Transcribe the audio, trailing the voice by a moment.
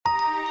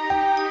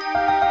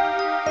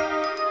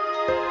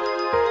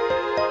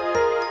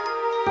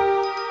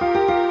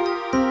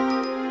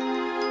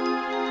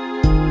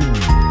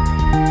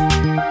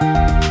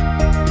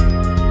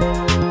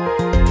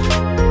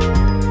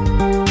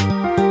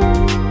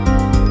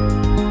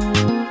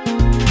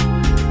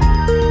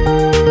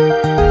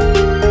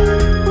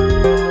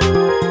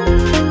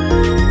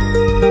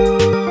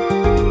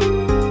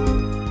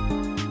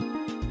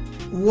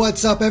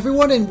What's up,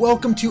 everyone, and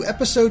welcome to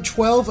episode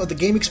 12 of the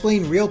Game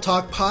Explain Real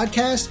Talk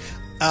podcast.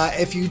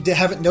 If you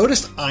haven't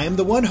noticed, I am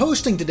the one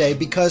hosting today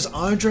because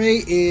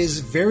Andre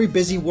is very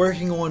busy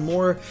working on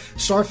more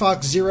Star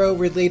Fox Zero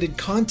related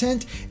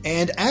content,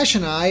 and Ash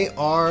and I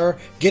are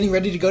getting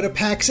ready to go to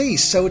PAX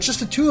East. So it's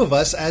just the two of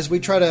us as we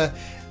try to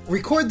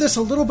record this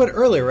a little bit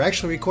earlier. We're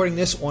actually recording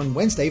this on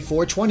Wednesday,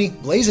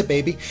 4/20. Blaze it,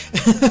 baby.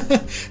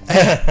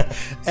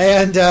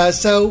 and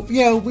so,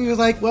 we were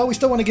like, well, we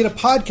still want to get a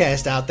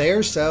podcast out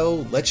there,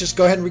 so let's just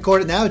go ahead and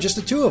record it now, just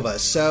the two of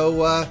us.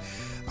 So,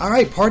 all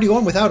right, party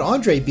on without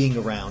Andre being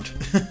around.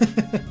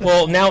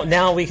 Well,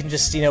 now we can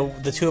just,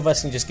 the two of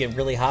us can just get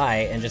really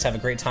high and just have a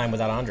great time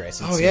without Andre.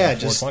 Since,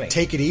 just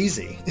take it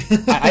easy.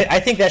 I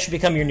think that should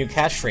become your new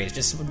catchphrase.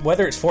 Just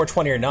whether it's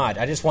 420 or not,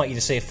 I just want you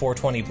to say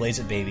 420 Blaze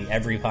It Baby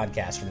every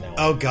podcast from now on.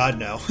 Oh, God,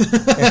 no.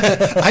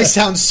 I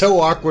sound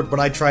so awkward when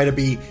I try to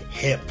be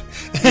hip.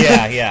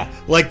 Yeah.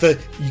 Like the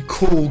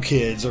cool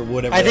kids or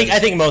whatever. I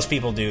think most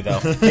people do, though.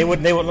 They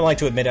wouldn't like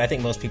to admit it. I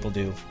think most people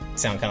do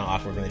sound kind of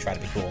awkward when they try to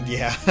be cool.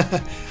 Yeah.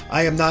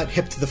 I am not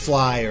hip to the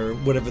fly or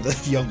whatever the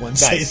young ones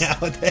say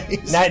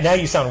nowadays. Now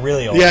you sound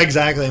really old. Yeah,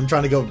 exactly. I'm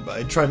trying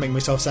to make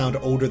myself sound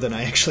older than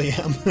I actually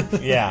am.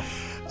 Yeah.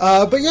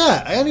 But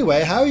yeah,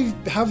 anyway, how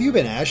have you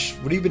been, Ash?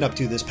 What have you been up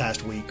to this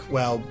past week?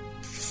 Well,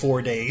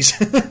 4 days.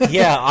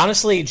 Yeah,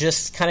 honestly,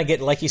 just kind of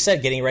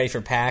getting ready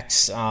for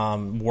PAX,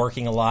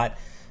 working a lot,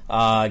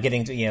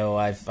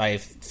 I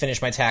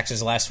finished my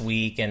taxes last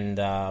week, and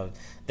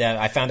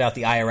I found out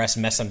the IRS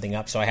messed something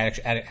up, so I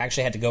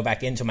actually had to go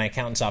back into my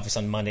accountant's office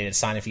on Monday to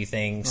sign a few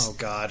things. Oh,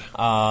 God.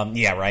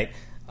 Yeah, right.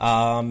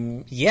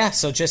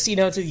 So just,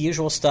 the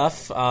usual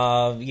stuff,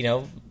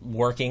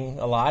 working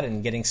a lot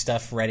and getting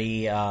stuff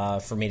ready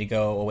for me to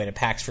go away to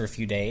PAX for a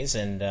few days,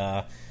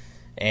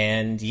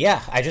 and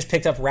yeah, I just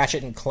picked up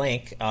Ratchet and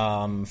Clank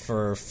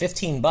for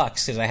 $15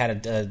 because I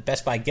had a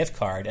Best Buy gift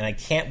card, and I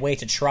can't wait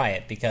to try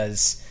it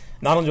because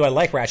not only do I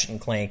like Ratchet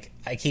and Clank,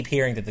 I keep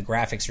hearing that the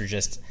graphics are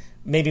just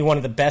maybe one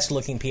of the best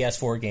looking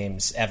PS4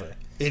 games ever.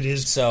 It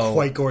is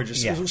quite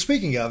gorgeous. Yeah.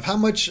 Speaking of, how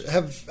much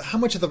of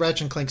the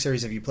Ratchet and Clank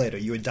series have you played? Are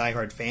you a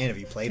diehard fan? Have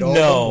you played all of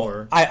them?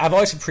 No, I've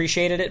always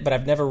appreciated it, but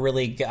I've never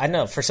really. I don't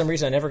know, for some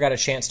reason I never got a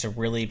chance to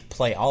really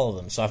play all of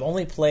them. So I've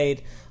only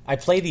played. I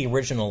played the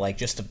original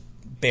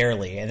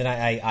barely, and then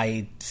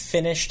I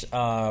finished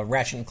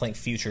Ratchet and Clank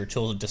Future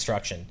Tools of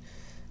Destruction,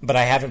 but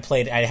I haven't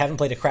played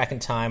A Crack in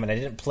Time, and I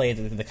didn't play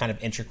the kind of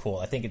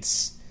interquel. I think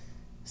it's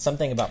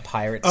something about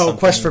pirates. Oh,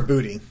 Quest for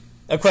Booty.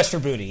 A Quest for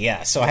Booty,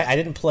 yeah. So I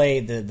didn't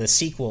play the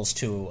sequels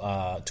to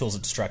Tools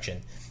of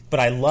Destruction, but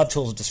I love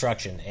Tools of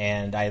Destruction,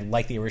 and I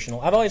like the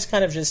original. I've always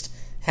kind of just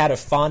had a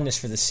fondness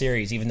for the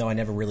series, even though I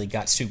never really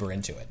got super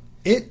into it.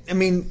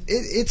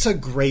 It's a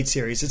great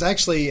series. It's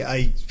actually,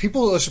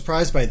 people are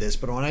surprised by this,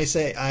 but when I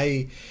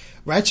say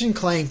Ratchet and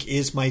Clank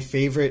is my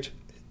favorite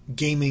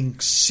gaming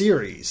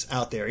series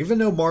out there. Even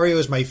though Mario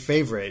is my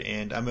favorite,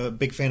 and I'm a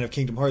big fan of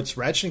Kingdom Hearts,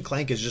 Ratchet and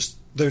Clank is just,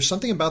 there's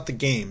something about the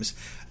games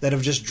that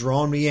have just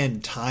drawn me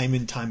in time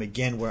and time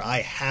again, where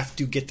I have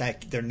to get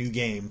their new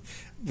game,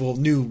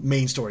 new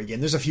main story again.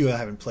 There's a few I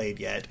haven't played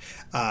yet.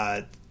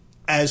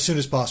 As soon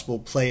as possible,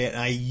 play it,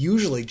 and I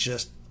usually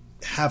just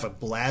have a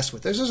blast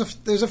with.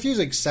 There's a few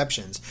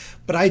exceptions,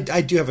 but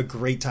I do have a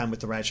great time with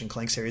the Ratchet and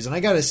Clank series, and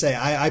I gotta say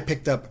I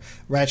picked up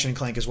Ratchet and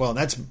Clank as well, and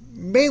that's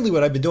mainly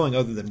what I've been doing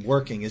other than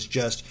working, is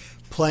just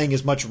playing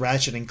as much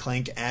Ratchet and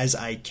Clank as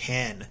I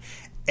can,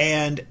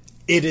 and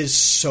it is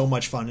so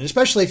much fun, and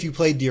especially if you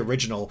played the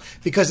original,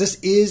 because this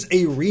is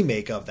a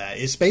remake of that.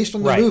 It's based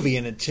on the movie,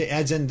 and it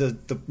adds in the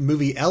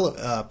movie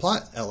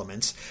plot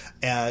elements,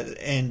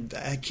 and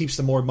keeps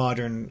the more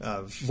modern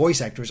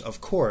voice actors, of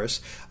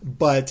course.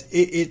 But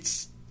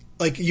it's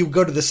like you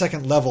go to the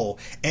second level,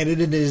 and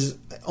it is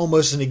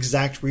almost an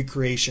exact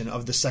recreation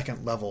of the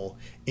second level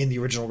in the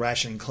original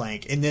Ratchet and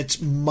Clank, and it's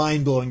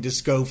mind-blowing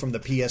to go from the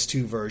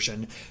PS2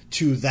 version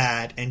to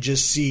that and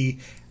just see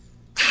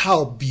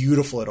how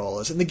beautiful it all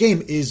is. And the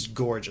game is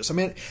gorgeous. I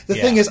mean, the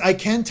thing is, I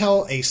can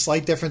tell a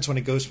slight difference when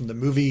it goes from the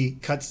movie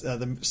cuts,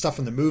 the stuff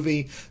from the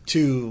movie,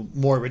 to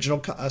more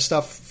original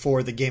stuff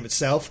for the game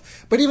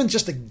itself. But even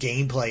just the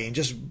gameplay and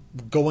just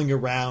going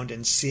around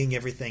and seeing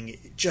everything,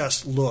 it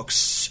just looks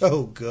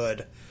so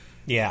good.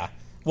 Yeah.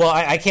 Well,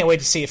 I can't wait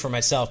to see it for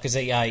myself, because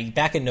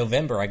back in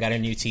November I got a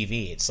new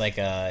TV. It's like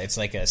a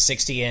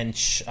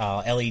 60-inch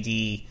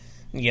LED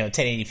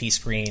 1080p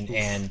screen. Oof.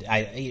 And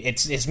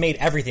it's made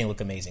everything look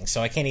amazing.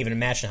 So I can't even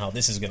imagine how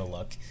this is going to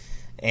look.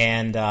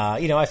 And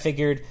I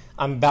figured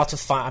I'll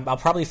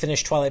probably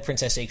finish Twilight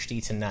Princess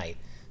HD tonight.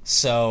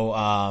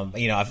 So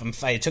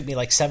it took me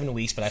like 7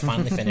 weeks, but I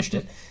finally finished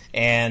it.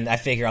 And I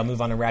figure I'll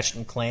move on to Ratchet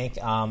and Clank.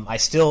 I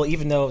still,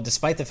 even though,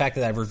 despite the fact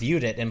that I've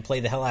reviewed it and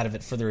played the hell out of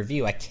it for the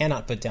review, I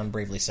cannot put down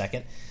Bravely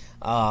Second.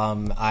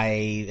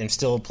 I am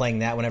still playing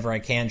that whenever I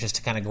can, just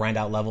to kind of grind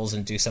out levels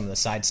and do some of the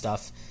side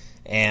stuff.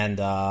 And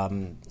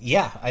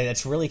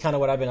that's really kind of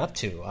what I've been up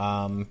to.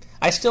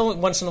 I still,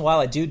 once in a while,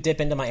 I do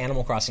dip into my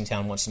Animal Crossing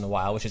town once in a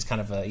while, which is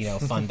kind of a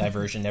fun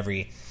diversion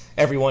every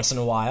once in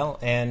a while.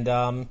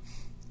 And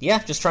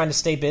Yeah, just trying to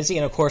stay busy,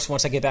 and of course,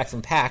 once I get back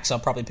from PAX, I'll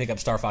probably pick up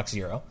Star Fox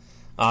Zero.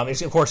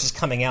 Of course, it's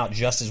coming out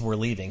just as we're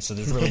leaving, so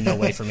there's really no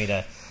way for me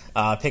to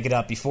pick it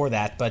up before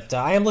that. But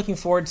I am looking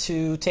forward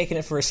to taking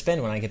it for a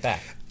spin when I get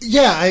back.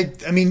 Yeah,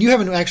 I mean, you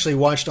haven't actually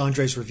watched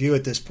Andre's review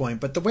at this point,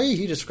 but the way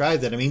he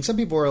described it, I mean, some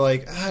people are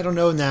like, I don't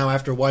know now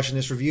after watching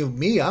this review.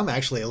 Me, I'm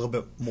actually a little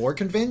bit more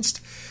convinced.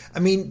 I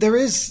mean, there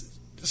is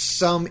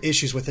some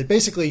issues with it.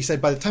 Basically, he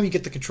said by the time you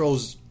get the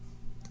controls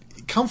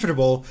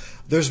comfortable,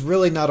 there's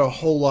really not a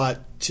whole lot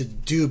to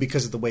do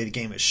because of the way the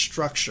game is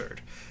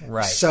structured.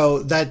 Right.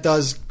 So that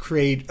does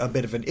create a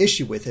bit of an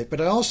issue with it. But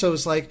it also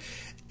is like,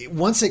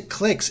 once it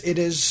clicks, it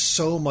is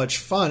so much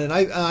fun. And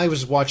I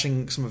was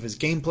watching some of his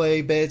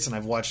gameplay bits, and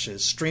I've watched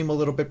his stream a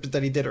little bit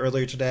that he did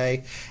earlier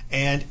today,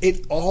 and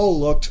it all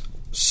looked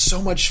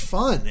so much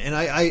fun. And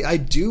I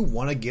do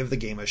want to give the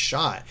game a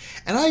shot.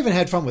 And I even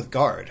had fun with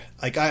Guard.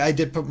 Like I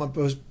did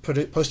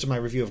posted my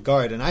review of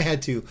Guard, and I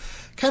had to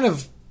kind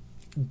of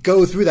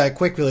go through that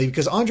quickly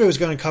because Andre was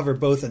going to cover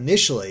both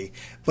initially,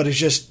 but it's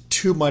just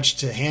too much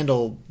to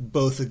handle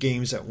both the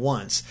games at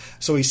once.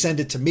 So he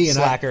sent it to me, and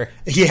Slacker.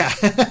 Yeah,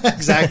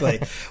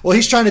 exactly. Well,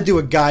 he's trying to do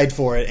a guide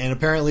for it, and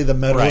apparently the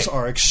medals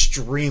are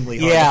extremely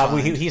hard. Yeah,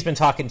 to find. He's been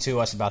talking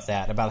to us about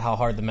that, about how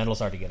hard the medals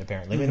are to get.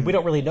 Apparently, I mean, we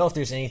don't really know if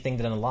there's anything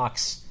that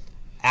unlocks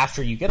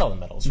after you get all the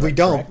medals. Right?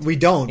 We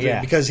don't, yeah.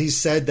 Because he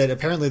said that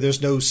apparently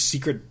there's no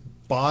secret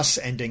boss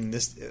ending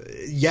this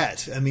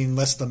yet. I mean,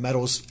 unless the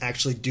medals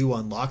actually do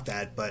unlock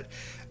that. But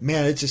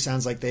man, it just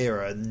sounds like they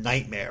are a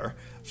nightmare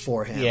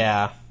for him.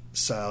 Yeah.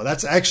 So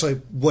that's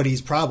actually what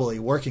he's probably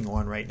working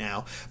on right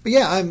now. But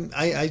yeah,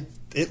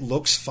 it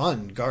looks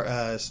fun.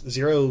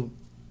 Zero,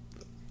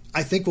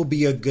 I think, will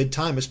be a good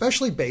time,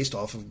 especially based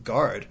off of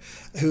Guard,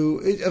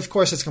 who, of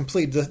course, it's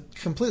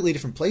completely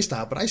different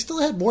playstyle, but I still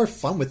had more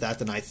fun with that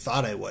than I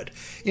thought I would.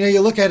 You know,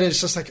 you look at it,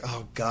 it's just like,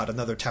 oh god,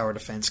 another tower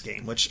defense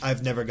game, which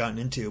I've never gotten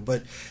into.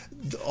 But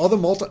all the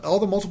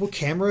multiple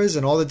cameras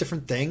and all the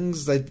different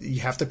things that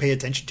you have to pay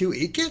attention to,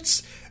 it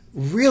gets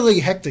really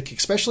hectic,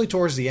 especially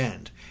towards the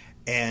end.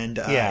 And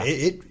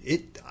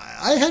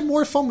I had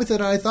more fun with it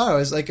than I thought. I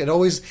was like,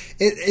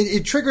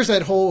 it triggers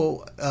that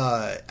whole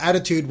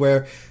attitude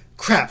where,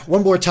 crap,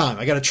 one more time,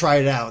 I got to try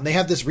it out. And they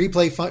have this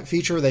replay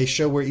feature where they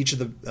show where each of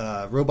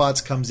the robots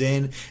comes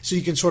in, so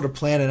you can sort of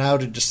plan it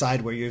out and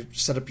decide where you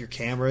set up your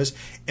cameras.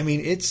 I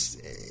mean,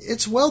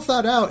 it's well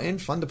thought out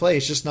and fun to play.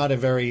 It's just not a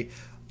very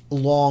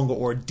long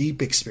or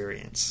deep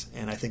experience,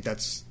 and I think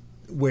that's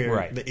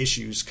where the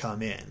issues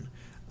come in.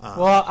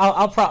 Well,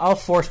 I'll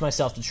force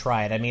myself to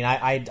try it. I mean,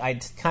 I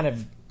kind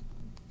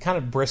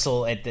of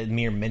bristle at the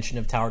mere mention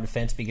of tower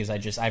defense because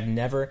I've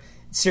never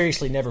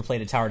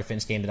played a tower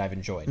defense game that I've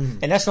enjoyed.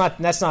 And that's not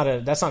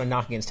a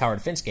knock against tower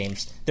defense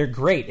games. They're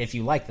great if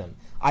you like them.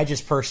 I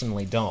just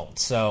personally don't.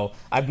 So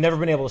I've never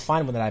been able to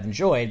find one that I've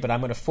enjoyed, but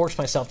I'm going to force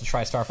myself to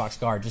try Star Fox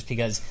Guard just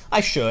because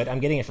I should. I'm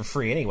getting it for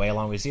free anyway,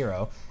 along with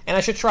Zero, and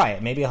I should try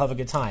it. Maybe I'll have a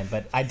good time.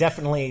 But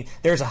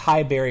there's a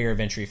high barrier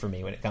of entry for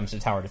me when it comes to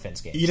tower defense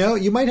games. You know,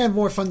 you might have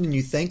more fun than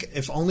you think,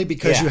 if only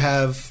because you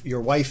have your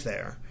wife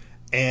there.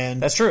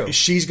 And that's true.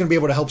 She's going to be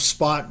able to help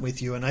spot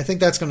with you, and I think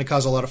that's going to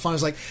cause a lot of fun.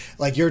 It's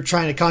like you're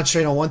trying to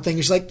concentrate on one thing.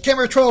 She's like,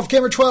 camera 12,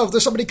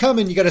 there's somebody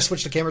coming. You got to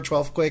switch to camera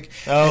 12 quick.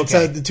 Oh, okay. And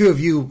so the two of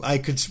you, I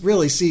could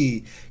really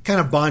see kind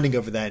of bonding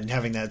over that and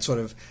having that sort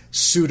of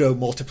pseudo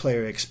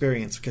multiplayer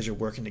experience because you're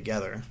working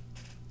together.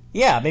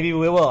 Yeah, maybe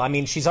we will. I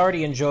mean, she's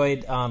already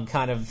enjoyed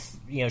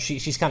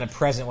she's kind of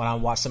present when I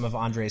watch some of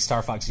Andre's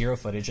Star Fox Zero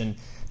footage, and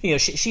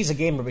she's a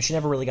gamer, but she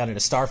never really got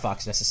into Star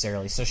Fox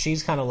necessarily. So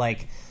she's kind of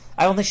like,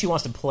 I don't think she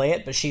wants to play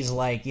it, but she's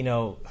like,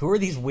 who are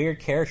these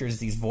weird characters,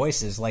 these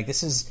voices? Like,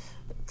 this is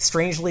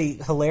strangely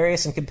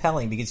hilarious and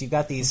compelling because you've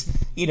got these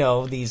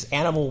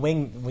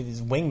wingmen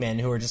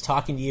who are just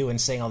talking to you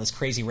and saying all this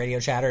crazy radio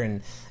chatter,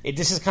 and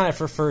this is kind of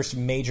her first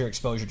major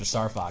exposure to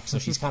Star Fox. So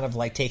she's kind of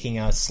like taking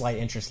a slight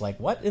interest, like,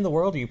 what in the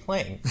world are you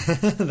playing?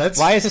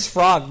 Why is this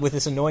frog with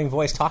this annoying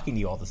voice talking to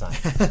you all the time?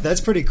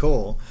 That's pretty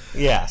cool.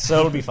 Yeah, so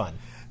it'll be fun.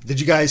 Did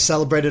you guys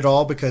celebrate it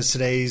all because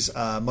today's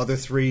Mother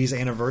 3's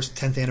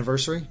 10th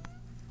anniversary?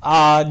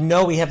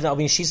 No, we have not. I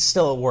mean, she's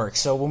still at work,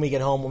 so when we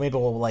get home, maybe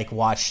we'll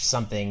watch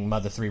something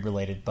Mother 3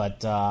 related.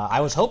 But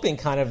I was hoping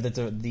kind of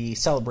that the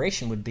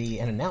celebration would be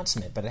an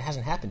announcement, but it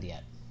hasn't happened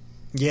yet.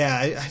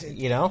 Yeah,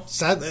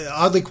 sadly,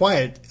 oddly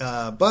quiet.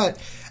 But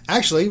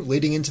actually,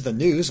 leading into the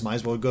news, might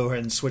as well go ahead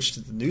and switch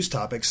to the news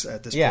topics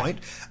at this point.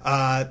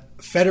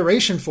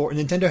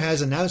 Nintendo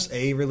has announced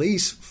a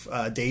release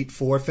date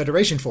for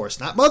Federation Force,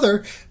 not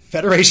Mother,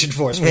 Federation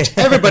Force, which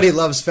everybody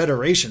loves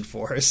Federation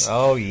Force.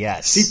 Oh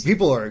yes, see,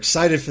 people are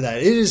excited for that.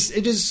 It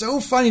is so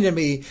funny to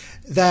me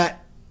that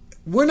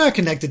we're not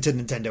connected to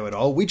Nintendo at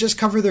all. We just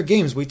cover their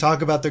games. We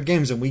talk about their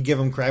games, and we give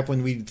them crap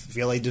when we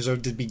feel they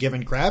deserve to be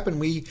given crap, and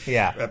we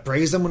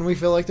praise them when we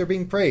feel like they're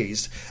being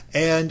praised.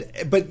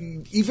 But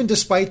even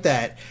despite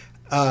that,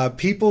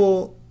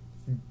 people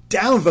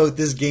downvote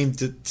this game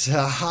to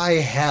high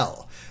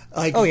hell.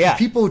 Like,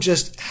 people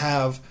just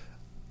have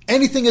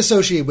anything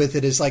associated with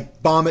it is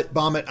like, bomb it,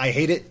 I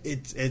hate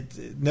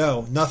it.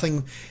 No,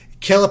 nothing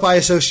kill it by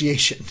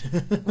association.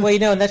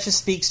 Well, and that just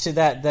speaks to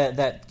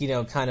that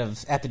kind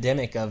of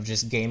epidemic of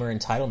just gamer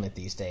entitlement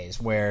these days,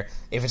 where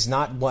if it's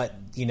not what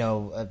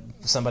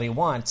somebody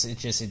wants,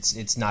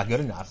 it's not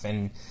good enough.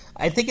 And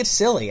I think it's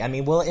silly. I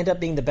mean, will it end up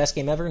being the best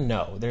game ever?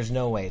 No, there's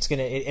no way.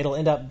 It'll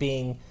end up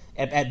being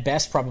at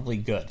best probably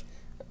good,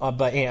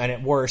 but and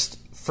at worst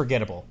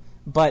forgettable.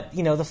 But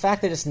the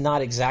fact that it's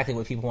not exactly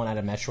what people want out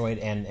of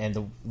Metroid,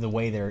 and the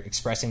way they're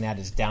expressing that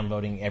is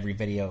downvoting every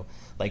video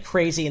like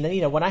crazy. And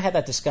then when I had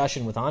that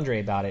discussion with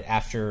Andre about it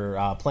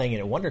after playing it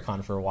at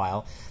WonderCon for a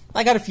while,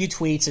 I got a few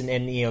tweets and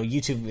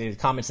YouTube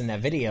comments in that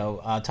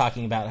video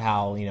talking about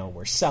how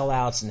we're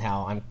sellouts and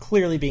how I'm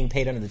clearly being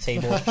paid under the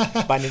table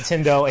by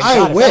Nintendo. And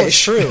I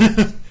wish. If that was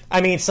true.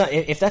 I mean,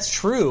 if that's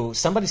true,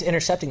 somebody's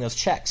intercepting those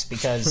checks,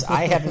 because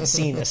I haven't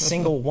seen a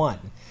single one.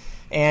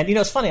 And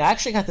it's funny. I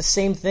actually got the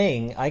same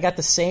thing. I got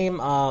the same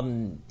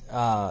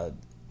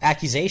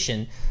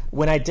accusation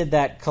when I did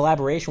that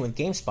collaboration with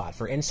GameSpot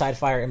for Inside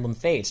Fire Emblem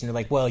Fates, and they're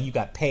like, "Well, you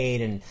got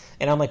paid," and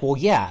I'm like, "Well,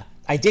 yeah,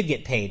 I did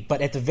get paid,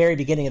 but at the very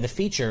beginning of the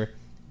feature,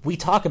 we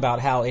talk about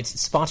how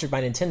it's sponsored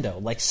by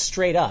Nintendo, like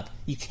straight up.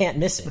 You can't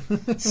miss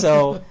it.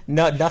 So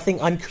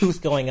nothing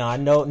uncouth going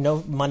on.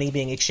 No money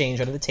being exchanged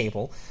under the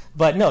table.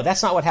 But no,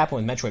 that's not what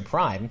happened with Metroid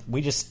Prime.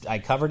 I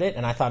covered it,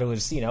 and I thought it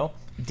was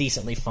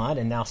decently fun,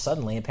 and now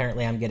suddenly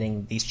apparently I'm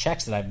getting these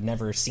checks that I've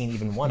never seen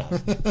even one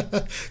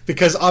of.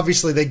 Because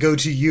obviously they go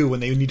to you when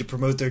they need to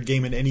promote their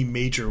game in any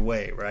major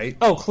way, right?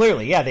 Oh,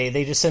 clearly, yeah.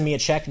 They just send me a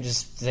check and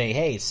just say,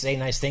 "Hey, say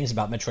nice things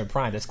about Metroid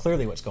Prime." That's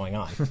clearly what's going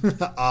on.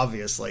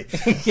 Obviously.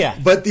 Yeah.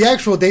 But the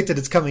actual date that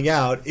it's coming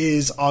out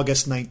is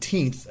August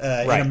 19th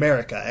right. in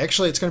America.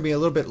 Actually, it's going to be a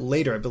little bit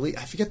later, I believe.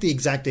 I forget the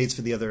exact dates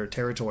for the other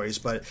territories,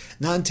 but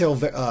not until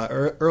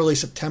early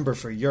September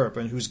for Europe,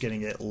 and who's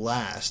getting it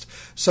last.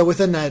 So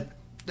within that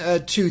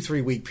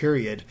 2-3 week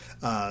period,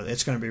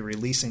 it's going to be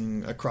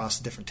releasing across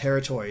different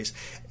territories,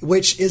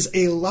 which is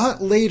a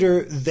lot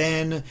later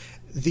than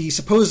the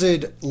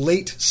supposed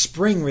late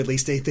spring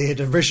release date they had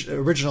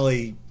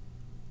originally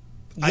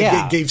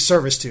gave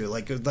service to.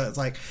 Like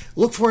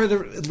look for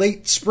it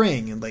late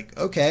spring, and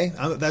okay,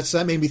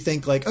 that made me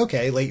think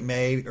late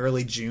May,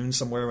 early June,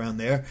 somewhere around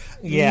there.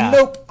 Yeah.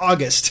 Nope,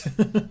 August.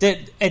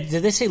 Did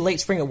they say late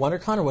spring at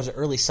WonderCon, or was it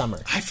early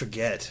summer? I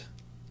forget.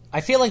 I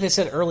feel like they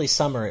said early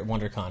summer at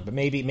WonderCon, but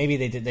maybe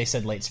they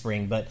said late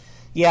spring. But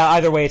yeah,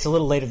 either way, it's a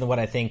little later than what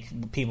I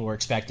think people were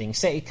expecting.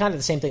 Kind of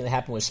the same thing that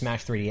happened with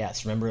Smash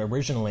 3DS. Remember,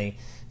 originally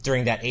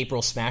during that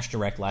April Smash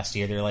Direct last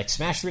year, they were like,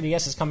 Smash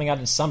 3DS is coming out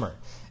in summer,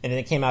 and then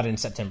it came out in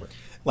September.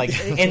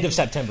 End of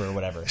September or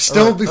whatever.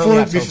 Still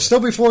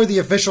before the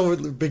official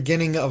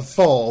beginning of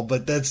fall,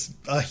 but that's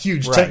a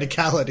huge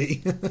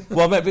technicality.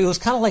 Well, it was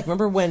kind of like,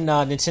 remember when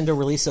Nintendo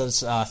released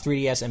those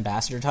 3DS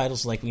ambassador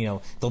titles?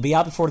 They'll be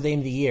out before the end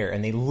of the year,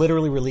 and they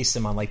literally released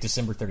them on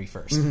December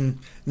 31st.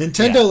 Mm-hmm.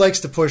 Nintendo likes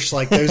to push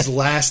those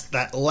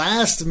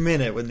last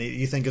minute when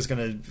you think it's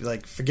going to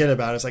forget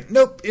about it. It's like,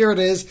 nope, here it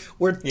is.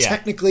 We're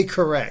technically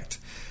correct.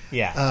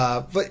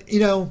 Yeah. But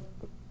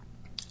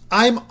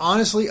I'm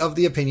honestly of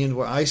the opinion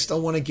where I still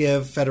want to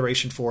give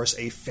Federation Force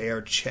a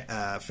fair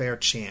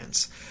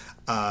chance.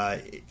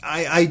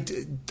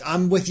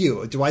 I'm with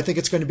you. Do I think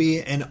it's going to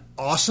be an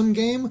awesome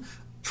game?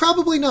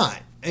 Probably not.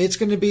 It's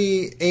going to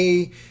be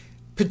a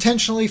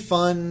potentially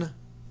fun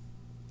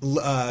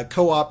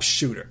co-op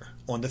shooter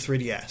on the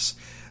 3DS,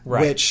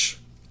 which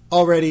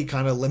already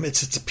kind of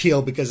limits its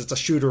appeal because it's a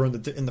shooter in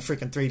the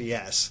freaking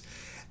 3DS,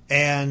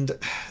 and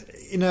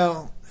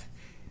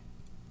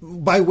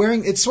by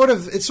wearing it's sort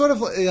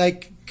of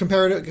like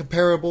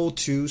comparable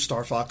to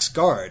Star Fox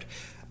Guard.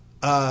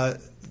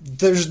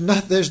 There's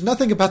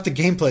nothing about the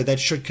gameplay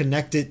that should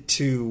connect it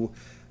to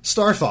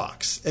Star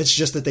Fox. It's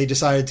just that they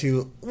decided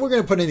we're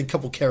going to put in a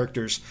couple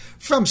characters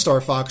from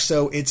Star Fox,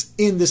 so it's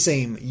in the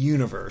same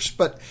universe,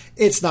 but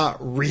it's not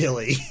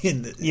really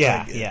in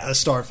a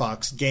Star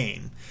Fox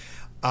game.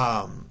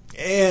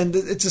 And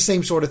it's the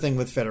same sort of thing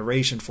with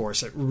Federation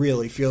Force. It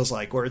really feels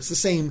like, where it's the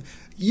same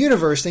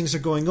universe, things are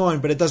going on,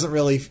 but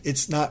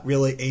it's not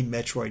really a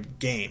Metroid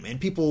game.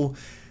 And people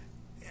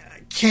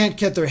can't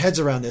get their heads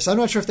around this. I'm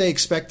not sure if they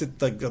expected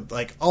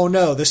oh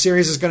no, the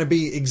series is going to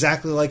be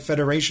exactly like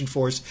Federation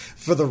Force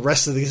for the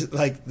rest of these.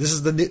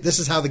 This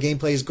is how the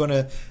gameplay is going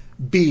to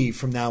be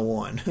from now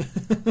on.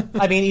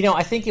 I mean,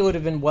 I think it would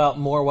have been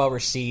more well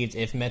received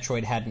if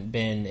Metroid hadn't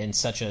been in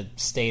such a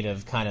state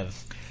of kind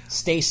of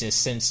stasis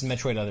since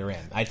Metroid Other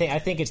M. I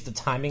think it's the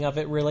timing of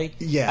it, really.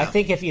 Yeah. I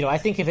think if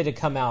it had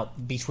come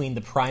out between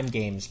the Prime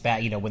games,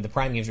 when the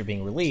Prime games were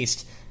being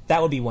released,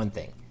 that would be one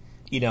thing.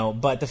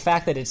 But the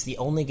fact that it's the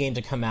only game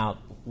to come out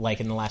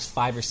in the last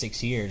 5 or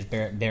 6 years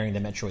bearing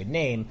the Metroid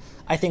name,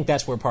 I think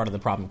that's where part of the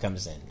problem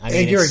comes in.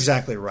 And you're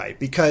exactly right,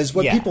 because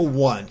what people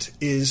want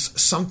is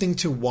something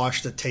to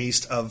wash the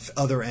taste of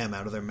Other M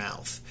out of their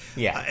mouth.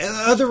 Yeah.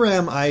 Other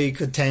M, I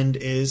contend,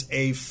 is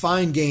a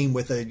fine game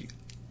with a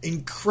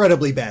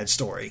incredibly bad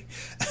story.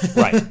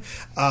 Right.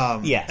 And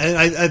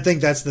I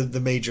think that's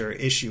the major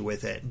issue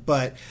with it.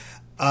 But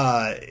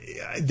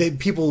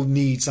people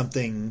need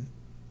something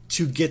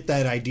to get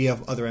that idea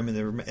of Other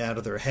M out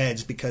of their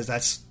heads, because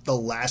that's the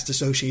last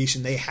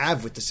association they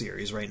have with the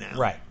series right now.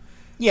 Right.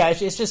 Yeah,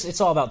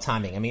 it's all about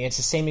timing. I mean, it's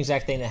the same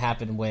exact thing that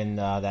happened when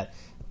that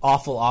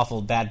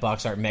awful bad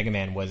box art Mega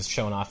Man was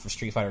shown off for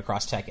Street Fighter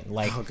Cross Tekken.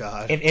 Like, oh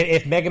god,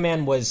 if Mega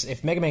Man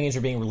games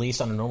were being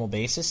released on a normal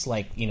basis,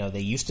 like they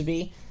used to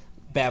be,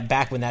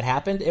 back when that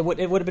happened, it would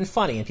have been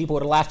funny and people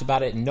would have laughed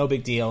about it and no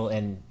big deal,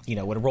 and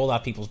would have rolled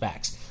off people's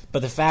backs.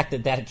 But the fact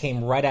that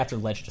came right after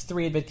Legend of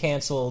 3 had been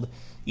canceled,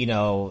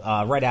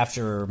 right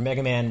after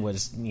Mega Man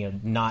was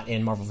not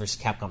in Marvel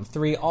vs. Capcom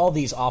 3, all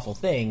these awful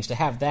things, to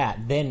have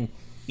that, then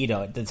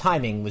the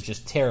timing was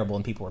just terrible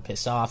and people were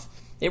pissed off.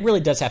 It really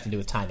does have to do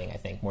with timing, I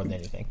think, more than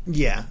anything.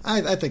 Yeah,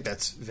 I think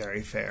that's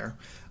very fair.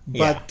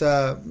 But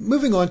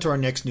moving on to our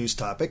next news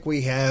topic,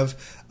 we have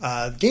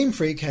Game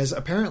Freak has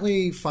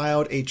apparently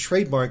filed a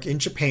trademark in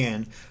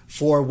Japan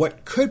for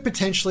what could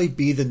potentially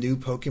be the new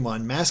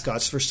Pokemon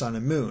mascots for Sun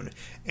and Moon.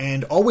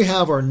 And all we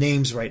have are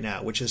names right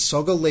now, which is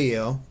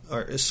Solgaleo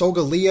or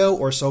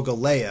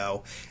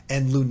Solgaleo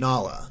and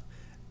Lunala.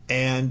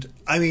 And,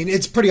 I mean,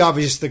 it's pretty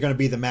obvious they're going to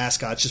be the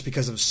mascots just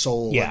because of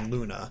Sol and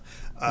Luna.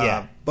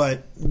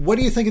 But what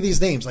do you think of these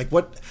names? Like,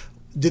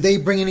 did they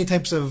bring any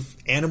types of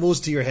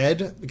animals to your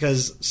head?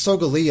 Because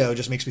Solgaleo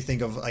just makes me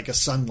think of, like, a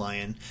sun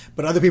lion.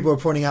 But other people are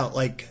pointing out,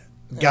 like,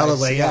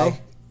 Galileo.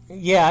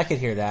 I could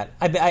hear that.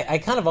 I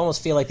kind of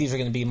almost feel like these are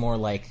going to be more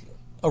like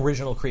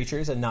original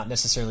creatures and not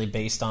necessarily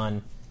based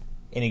on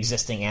an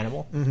existing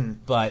animal. Mm-hmm.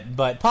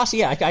 But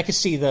possibly, I could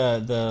see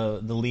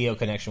the Leo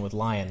connection with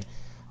lion.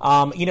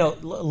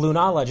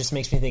 Lunala just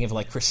makes me think of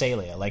like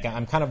Cresselia. Like,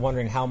 I'm kind of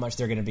wondering how much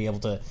they're going to be able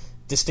to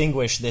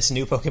distinguish this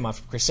new Pokemon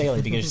from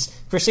Cresselia, because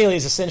Cresselia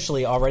is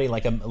essentially already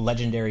like a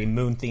legendary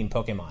moon-themed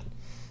Pokemon.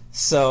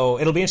 So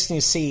it'll be interesting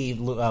to see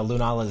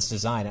Lunala's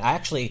design. I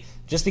actually,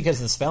 just because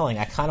of the spelling,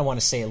 I kind of want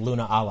to say it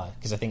Lunala,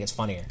 because I think it's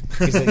funnier,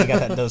 because you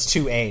got those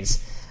two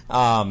A's.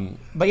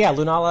 But yeah,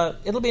 Lunala,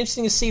 it'll be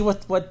interesting to see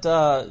what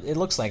it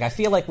looks like. I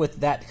feel like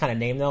with that kind of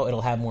name, though,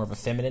 it'll have more of a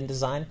feminine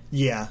design.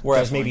 Yeah.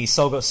 Whereas definitely. maybe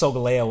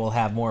Solgaleo will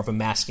have more of a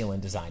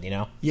masculine design,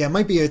 Yeah, it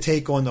might be a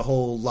take on the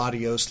whole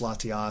Latios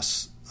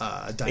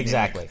dynamic.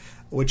 Exactly.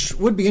 Which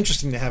would be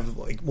interesting to have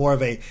like more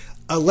of a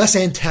less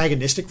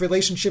antagonistic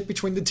relationship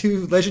between the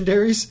two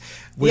legendaries.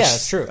 Which,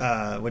 that's true.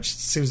 Which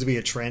seems to be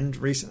a trend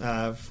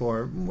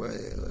for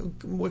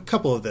a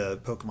couple of the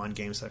Pokemon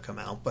games that have come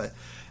out. But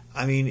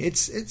I mean,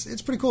 it's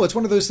pretty cool. It's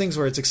one of those things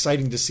where it's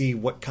exciting to see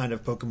what kind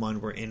of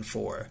Pokemon we're in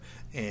for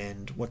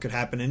and what could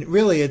happen. And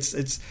really,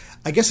 it's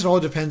I guess it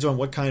all depends on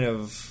what kind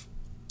of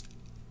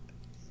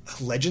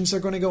legends they're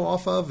going to go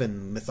off of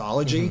and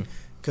mythology. Mm-hmm.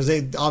 Because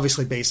they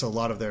obviously base a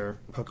lot of their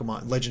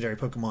legendary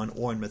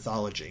Pokemon on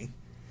mythology.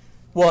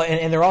 Well,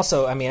 and they're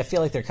also, I mean, I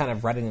feel like they're kind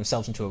of writing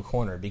themselves into a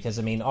corner, because,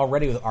 I mean,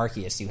 already with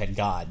Arceus you had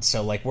God,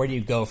 so, like, where do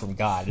you go from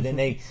God? And then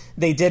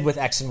they did with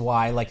X and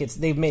Y, like,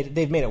 they've made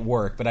it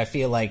work, but I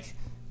feel like,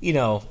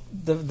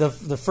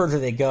 the further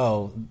they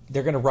go,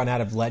 they're going to run out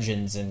of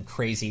legends and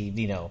crazy,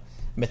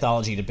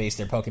 mythology to base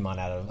their Pokemon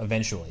out of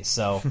eventually.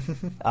 So,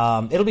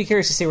 it'll be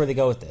curious to see where they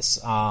go with this.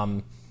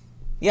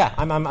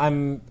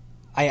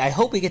 I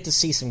hope we get to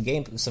see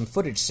some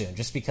footage soon,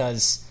 just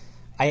because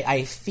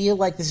I feel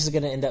like this is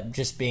going to end up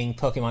just being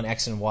Pokemon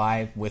X and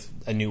Y with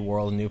a new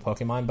world, a new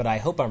Pokemon, but I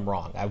hope I'm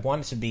wrong. I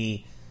want it to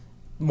be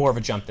more of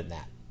a jump than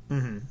that.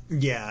 Mm-hmm.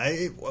 Yeah,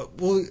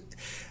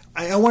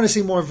 I want to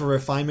see more of a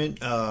refinement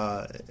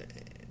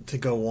to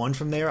go on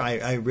from there.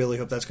 I really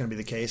hope that's going to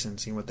be the case, and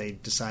see what they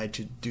decide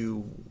to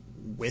do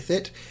with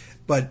it.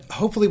 But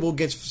hopefully we'll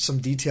get some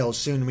details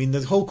soon. I mean,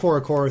 the whole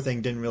Korokoro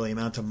thing didn't really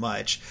amount to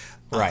much.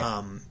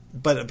 Right.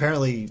 But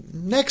apparently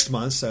next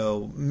month,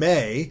 so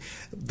May,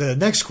 the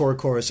next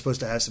Korokoro is supposed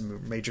to have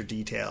some major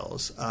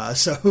details.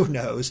 So who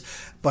knows?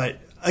 But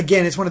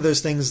again, it's one of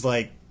those things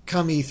like,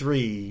 come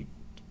E3,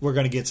 we're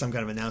going to get some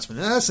kind of announcement.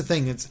 And that's the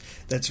thing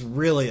that's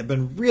really I've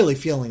been really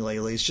feeling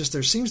lately. It's just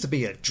there seems to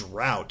be a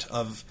drought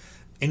of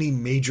any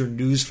major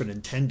news for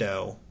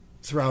Nintendo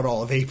throughout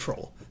all of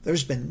April.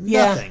 There's been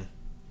nothing.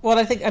 Well,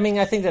 I think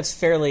that's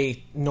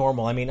fairly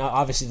normal. I mean,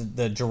 obviously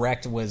the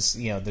Direct was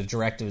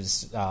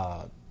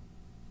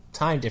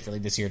timed differently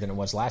this year than it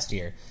was last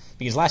year,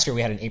 because last year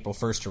we had an April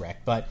 1st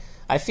Direct. But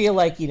I feel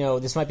like,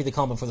 this might be the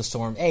calm before the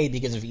storm, A,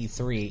 because of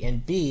E3,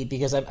 and B,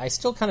 because I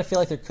still kind of feel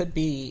like there could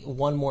be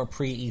one more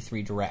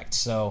pre-E3 Direct.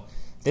 So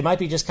they might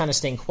be just kind of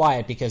staying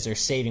quiet because they're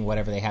saving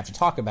whatever they have to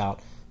talk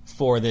about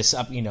for this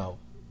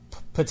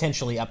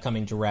potentially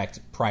upcoming Direct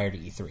prior to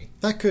E3.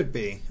 That could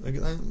be.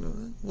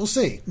 We'll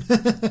see.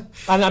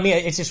 I mean,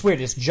 it's just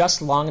weird. It's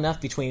just long enough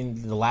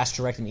between the last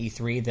Direct and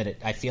E3 that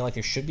I feel like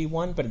there should be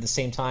one, but at the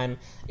same time,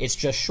 it's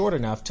just short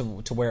enough to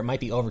where it might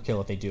be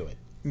overkill if they do it.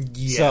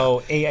 Yeah.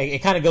 So it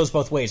kind of goes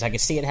both ways. I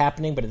could see it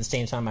happening, but at the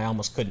same time, I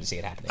almost couldn't see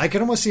it happening. I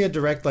could almost see a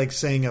Direct like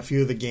saying a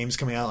few of the games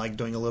coming out, like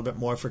doing a little bit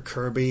more for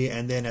Kirby,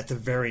 and then at the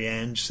very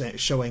end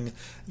showing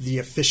the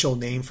official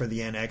name for the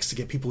NX to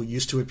get people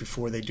used to it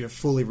before they do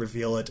fully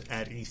reveal it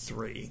at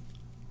E3.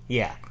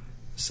 Yeah.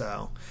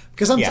 So,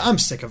 because I'm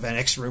sick of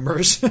NX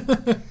rumors.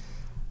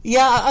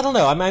 Yeah, I don't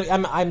know.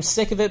 I'm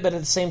sick of it, but at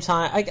the same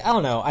time, I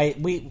don't know.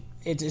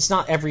 It's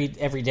not every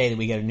day that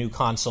we get a new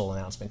console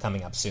announcement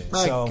coming up soon.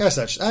 So I guess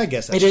that's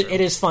it true.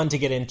 It is fun to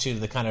get into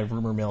the kind of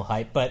rumor mill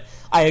hype, but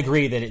I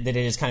agree that it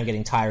is kind of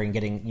getting tiring.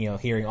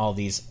 Hearing all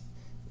these,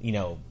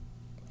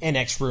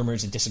 NX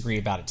rumors that disagree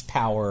about its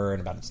power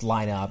and about its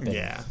lineup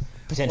and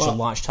potential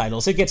launch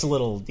titles. It gets a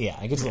little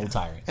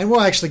tiring. And we'll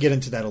actually get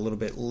into that a little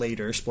bit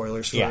later.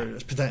 Spoilers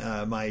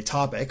for my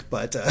topic.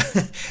 But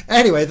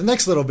anyway, the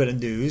next little bit of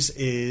news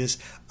is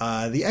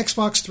the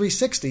Xbox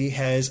 360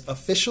 has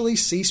officially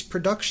ceased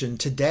production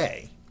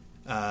today,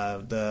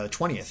 the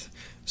 20th.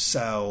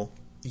 So,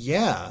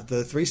 yeah,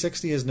 the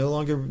 360 is no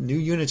longer, new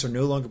units are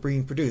no longer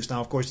being produced.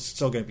 Now, of course, it's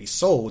still going to be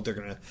sold. They're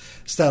going to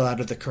sell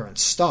out of the current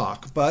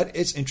stock. But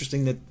it's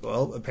interesting that,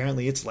 well,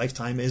 apparently its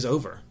lifetime is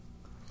over.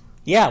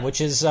 Yeah, which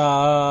is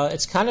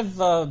it's kind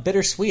of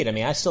bittersweet. I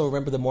mean, I still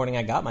remember the morning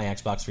I got my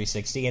Xbox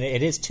 360, and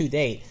it is to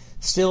date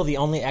still the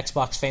only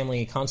Xbox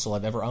family console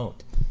I've ever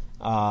owned.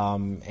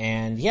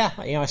 And yeah,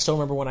 I still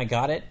remember when I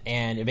got it,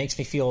 and it makes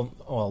me feel.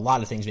 Well, a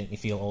lot of things make me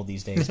feel old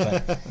these days,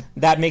 but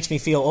that makes me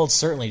feel old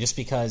certainly, just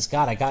because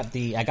God, I got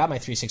my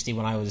 360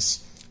 when I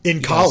was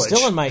in college,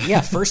 still in my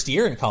first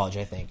year in college,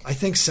 I think. I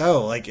think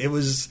so. Like it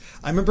was.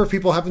 I remember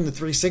people having the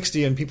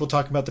 360 and people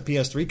talking about the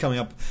PS3 coming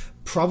up.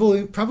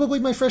 Probably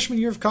my freshman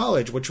year of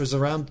college, which was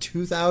around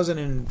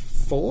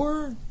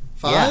 2004,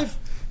 5, yeah.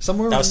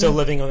 Somewhere. I was still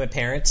living with my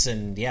parents,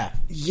 and yeah,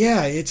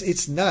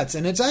 it's nuts,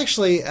 and it's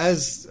actually,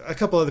 as a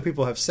couple other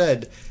people have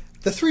said,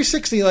 the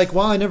 360. Like,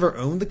 while I never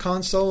owned the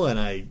console, and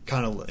I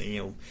kind of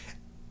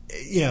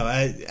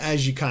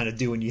as you kind of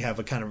do when you have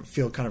a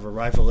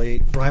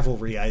rivalry,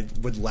 I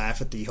would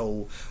laugh at the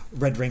whole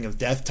Red Ring of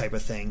Death type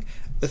of thing.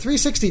 The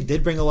 360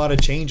 did bring a lot of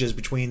changes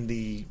between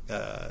the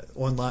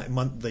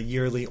the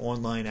yearly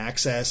online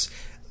access,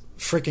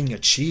 freaking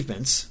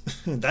achievements.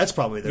 That's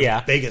probably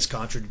their biggest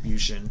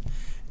contribution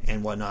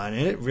and whatnot.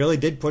 And it really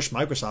did push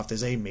Microsoft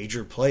as a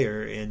major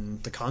player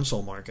in the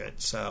console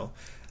market. So.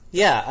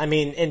 Yeah, I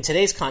mean, in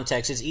today's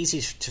context, it's easy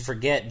to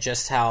forget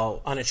just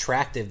how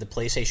unattractive the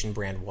PlayStation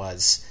brand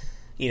was,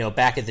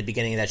 back at the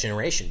beginning of that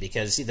generation,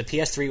 because the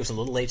PS3 was a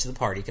little late to the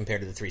party compared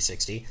to the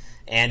 360,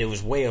 and it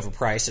was way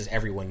overpriced, as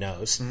everyone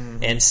knows.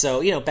 Mm-hmm. And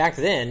so, back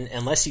then,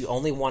 unless you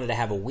only wanted to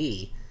have a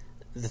Wii,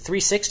 the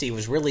 360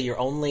 was really your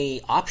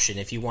only option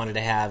if you wanted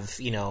to have,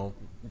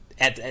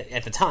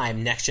 at the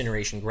time,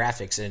 next-generation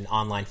graphics and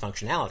online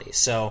functionality.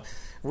 So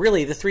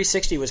really, the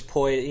 360 was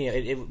poised.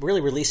 It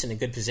really released in a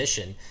good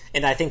position,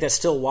 and I think that's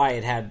still why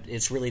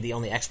it's really the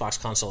only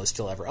Xbox console I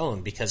still ever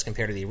owned. Because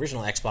compared to the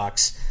original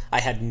Xbox, I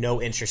had no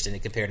interest in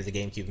it compared to the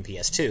GameCube and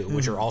PS2,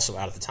 which are also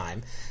out at the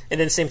time. And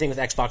then same thing with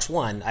Xbox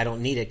One. I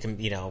don't need it,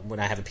 when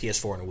I have a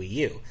PS4 and a Wii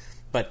U.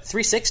 But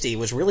 360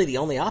 was really the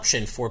only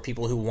option for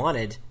people who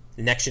wanted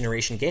next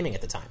generation gaming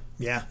at the time.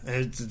 Yeah,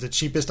 it's the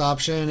cheapest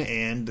option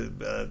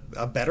and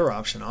a better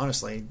option,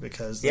 honestly,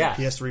 because the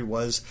PS3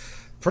 was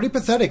pretty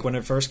pathetic when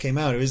it first came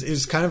out.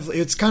 It's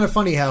kind of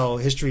funny how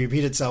history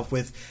repeats itself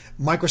with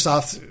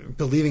Microsoft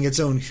believing its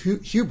own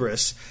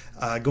hubris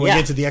going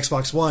into the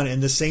Xbox One,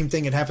 and the same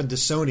thing had happened to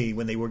Sony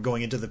when they were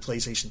going into the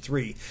PlayStation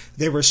 3.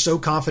 They were so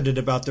confident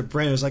about their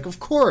brand. It was like, of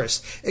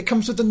course, it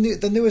comes with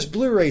the newest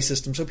Blu-ray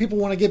system, so people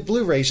want to get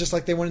Blu-rays just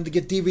like they wanted to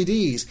get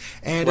DVDs,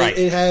 and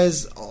it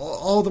has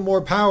all the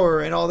more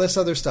power and all this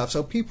other stuff.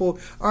 So people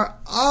are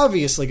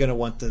obviously going to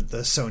want the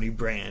Sony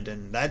brand,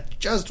 and that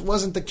just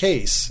wasn't the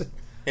case.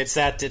 It's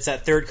that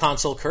third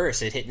console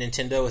curse. It hit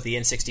Nintendo with the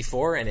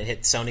N64, and it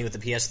hit Sony with the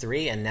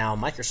PS3, and now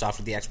Microsoft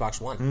with the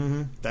Xbox One.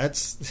 Mm-hmm.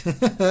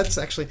 That's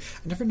actually,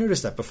 I never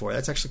noticed that before.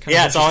 That's actually kind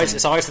of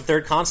it's always the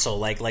third console.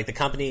 Like the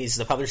companies,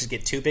 the publishers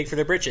get too big for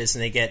their britches,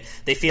 and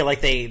they feel like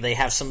they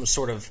have some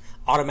sort of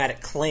automatic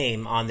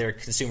claim on their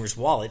consumers'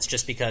 wallets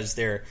just because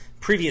their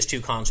previous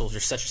two consoles are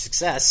such a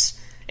success.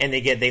 And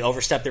they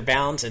overstep their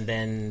bounds, and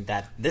then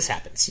this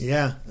happens.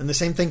 Yeah, and the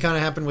same thing kind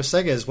of happened with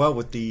Sega as well.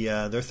 With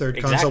their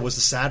third console was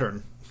the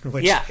Saturn.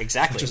 Which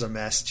was a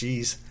mess.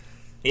 Jeez.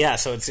 Yeah,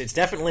 so it's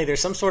definitely there's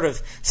some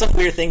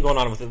weird thing going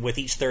on with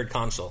each third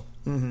console.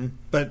 Mm-hmm.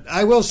 But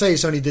I will say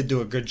Sony did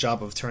do a good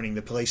job of turning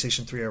the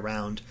PlayStation 3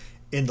 around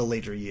in the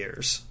later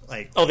years.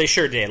 They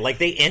sure did. Like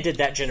they ended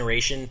that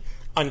generation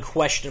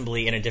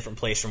unquestionably in a different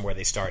place from where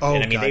they started.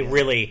 And I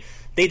mean,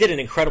 they did an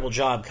incredible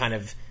job, kind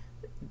of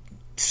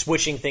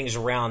switching things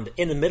around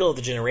in the middle of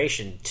the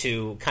generation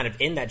to kind of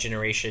end that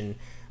generation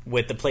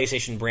with the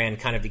PlayStation brand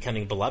kind of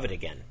becoming beloved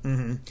again.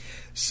 Mm-hmm.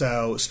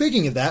 So,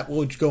 speaking of that,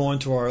 we'll go on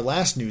to our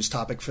last news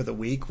topic for the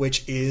week,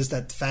 which is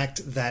the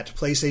fact that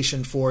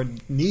PlayStation 4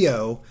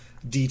 Neo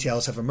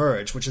details have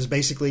emerged, which is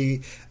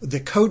basically the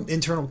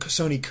internal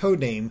Sony code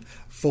name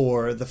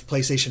for the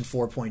PlayStation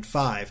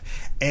 4.5.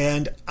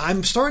 And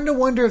I'm starting to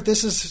wonder if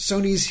this is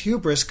Sony's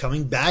hubris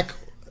coming back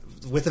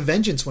with a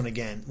vengeance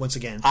once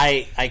again.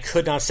 I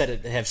could not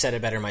have said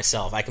it better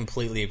myself. I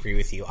completely agree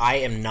with you. I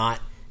am not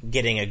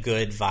getting a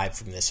good vibe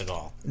from this at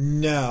all.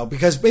 No,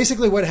 because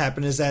basically what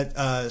happened is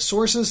that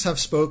sources have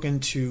spoken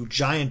to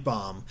Giant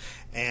Bomb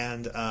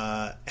and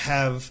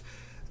have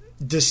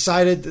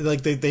decided,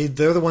 like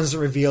they're the ones that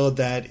revealed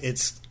that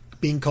it's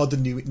being called the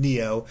new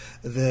Neo.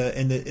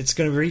 It's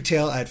going to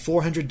retail at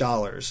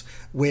 $400,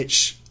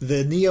 which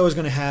the Neo is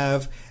going to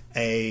have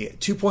a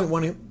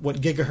 2.1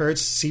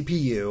 gigahertz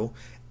CPU,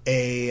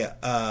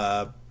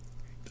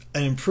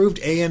 an improved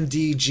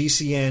AMD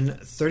GCN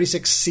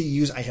 36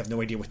 CUs. I have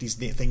no idea what these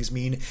things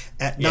mean,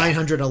 at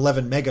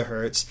 911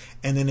 megahertz,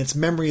 and then its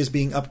memory is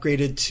being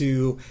upgraded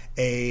to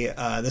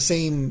the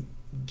same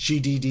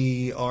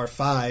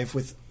GDDR5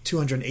 with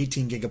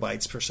 218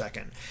 gigabytes per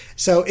second.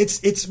 So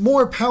it's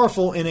more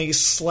powerful in a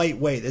slight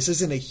way. This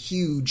isn't a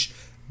huge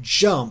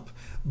jump,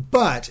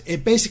 but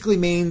it basically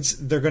means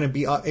they're going to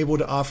be able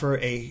to offer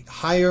a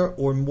higher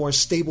or more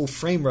stable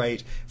frame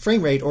rate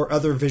or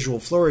other visual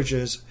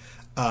flourishes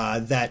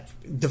that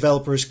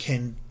developers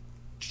can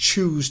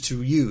choose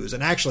to use.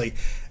 And actually,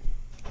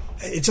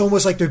 it's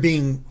almost like they're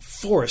being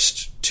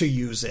forced to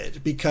use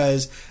it,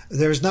 because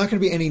there's not going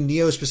to be any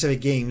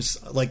Neo-specific games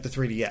like the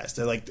 3DS.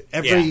 They're like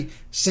every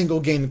single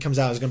game that comes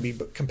out is going to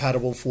be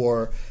compatible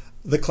for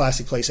the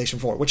classic PlayStation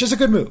 4, which is a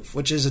good move.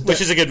 Which is a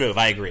good move.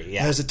 I agree.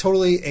 Yeah, it's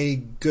totally a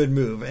good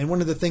move. And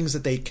one of the things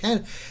that they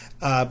can,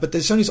 but the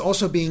Sony's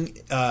also being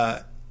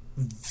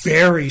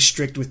very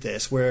strict with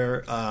this,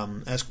 where,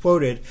 as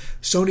quoted,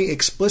 Sony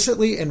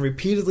explicitly and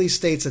repeatedly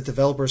states that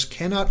developers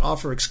cannot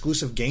offer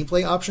exclusive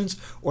gameplay options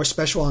or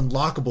special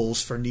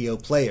unlockables for Neo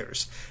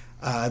players.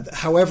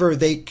 However,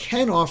 they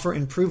can offer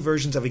improved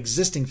versions of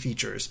existing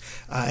features.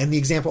 And the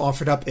example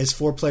offered up is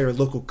 4-player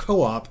local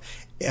co-op.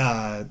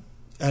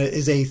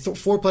 Is a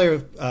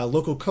 4-player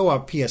local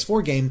co-op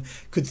PS4 game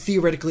could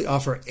theoretically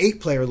offer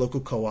 8-player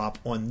local co-op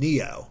on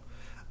Neo.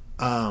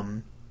 But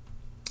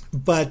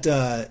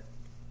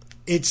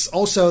it's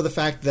also the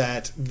fact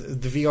that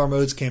the VR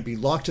modes can't be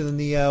locked to the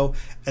Neo,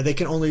 and they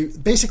can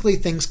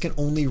things can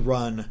only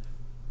run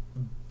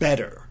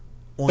better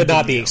on but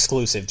not Neo. Be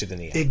exclusive to the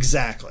Neo.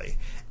 Exactly.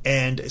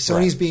 And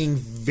Sony's being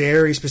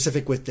very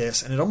specific with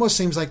this, and it almost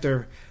seems like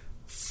they're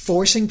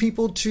forcing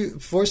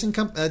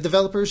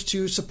developers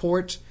to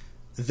support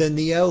the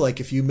Neo. Like,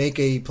 if you make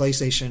a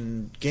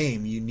PlayStation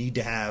game, you need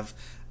to have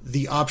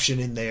the option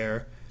in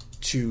there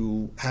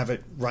to have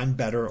it run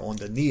better on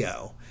the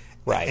Neo.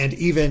 Right. And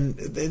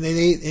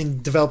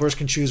and developers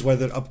can choose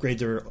whether to upgrade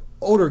their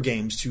older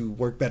games to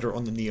work better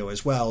on the Neo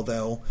as well,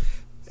 though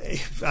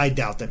I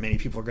doubt that many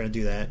people are going to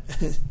do that.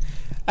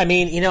 I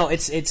mean,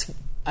 it's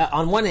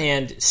on one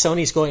hand,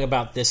 Sony's going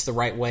about this the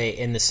right way,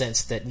 in the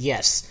sense that,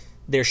 yes,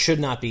 there should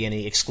not be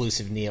any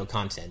exclusive Neo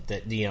content.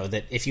 That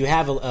that if you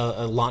have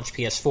a launch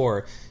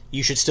PS4,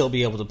 you should still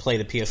be able to play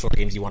the PS4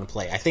 games you want to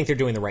play. I think they're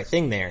doing the right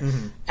thing there.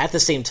 Mm-hmm. At the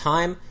same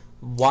time,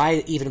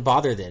 why even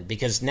bother then?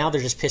 Because now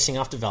they're just pissing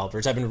off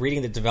developers. I've been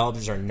reading that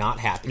developers are not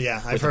happy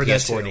with the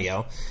PS4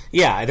 Neo.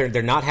 Yeah,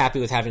 they're not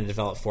happy with having to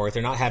develop for it.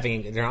 They're not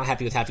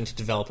happy with having to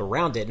develop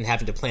around it and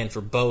having to plan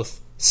for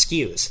both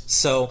SKUs.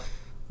 So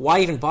why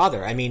even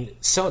bother? I mean,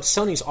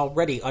 Sony's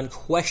already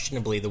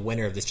unquestionably the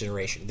winner of this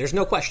generation. There's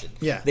no question.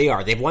 Yeah. They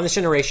are. They've won this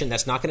generation.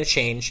 That's not going to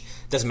change.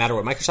 Doesn't matter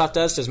what Microsoft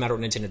does. Doesn't matter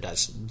what Nintendo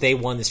does. They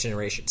won this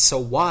generation. So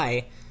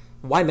why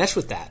mess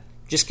with that?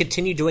 Just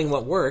continue doing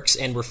what works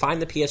and refine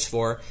the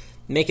PS4,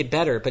 make it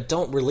better, but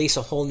don't release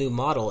a whole new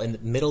model in the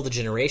middle of the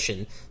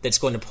generation that's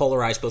going to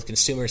polarize both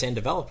consumers and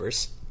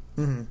developers.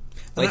 Mm-hmm.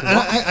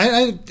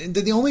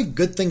 The only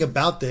good thing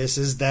about this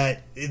is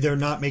that they're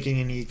not making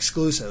any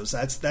exclusives.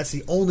 That's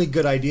the only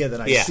good idea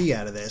that I see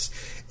out of this.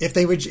 If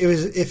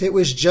it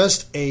was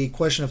just a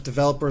question of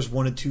developers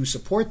wanted to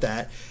support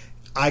that,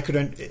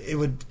 it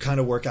would kind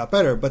of work out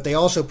better. But they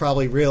also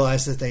probably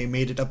realized that they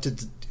made it up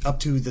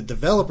to the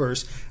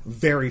developers.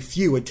 Very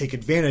few would take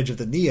advantage of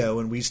the Neo,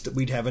 and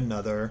we'd have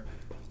another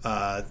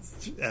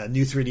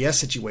new 3DS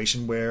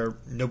situation where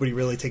nobody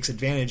really takes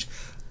advantage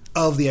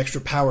of the extra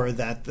power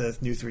that the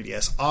new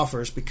 3DS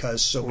offers,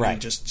 because so many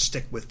just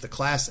stick with the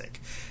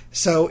classic.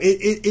 So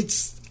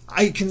it's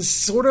I can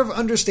sort of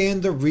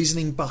understand the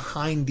reasoning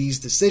behind these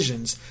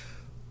decisions,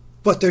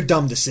 but they're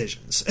dumb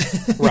decisions.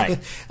 Right.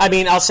 I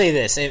mean, I'll say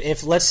this.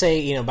 If let's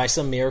say, by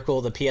some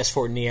miracle, the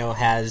PS4 Neo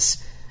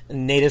has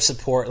native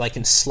support, like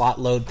in slot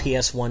load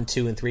PS1,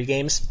 2, and 3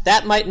 games,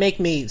 that might make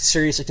me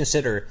seriously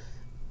consider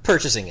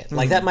purchasing it.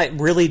 Like, that might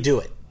really do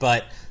it.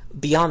 But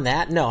beyond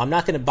that, no, I'm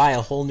not going to buy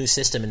a whole new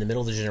system in the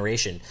middle of the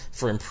generation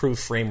for improved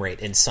frame rate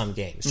in some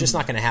games. It's just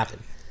not going to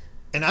happen.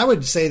 And I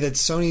would say that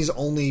Sony's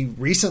only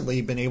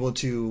recently been able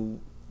to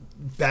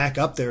back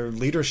up their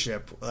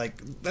leadership.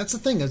 Like, that's the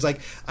thing. It's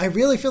like, I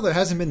really feel there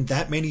hasn't been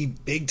that many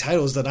big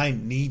titles that I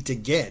need to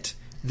get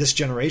this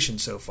generation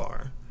so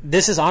far.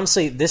 This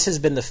has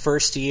been the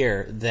first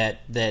year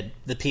that the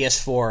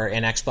PS4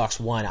 and Xbox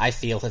One, I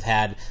feel, have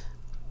had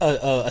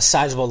a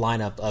sizable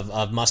lineup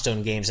of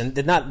must-own games,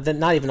 and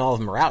not even all of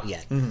them are out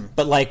yet. Mm-hmm.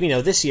 But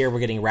this year we're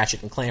getting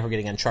Ratchet and Clank, we're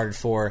getting Uncharted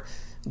 4,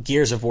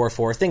 Gears of War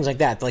 4, things like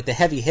that, like the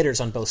heavy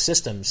hitters on both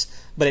systems.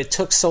 But it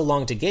took so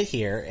long to get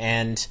here,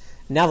 and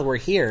now that we're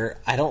here,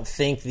 I don't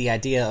think the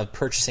idea of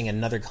purchasing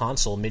another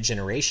console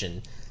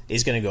mid-generation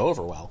is going to go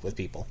over well with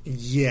people.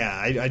 Yeah,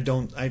 I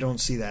don't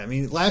see that. I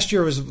mean, last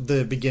year was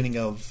the beginning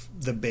of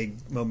the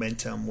big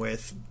momentum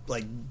with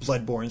like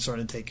Bloodborne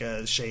starting to take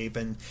a shape,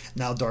 and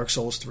now Dark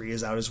Souls 3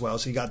 is out as well.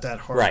 So you got that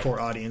hardcore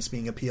audience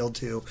being appealed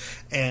to,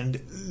 and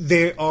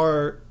they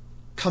are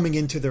coming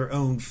into their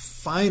own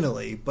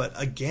finally. But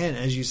again,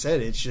 as you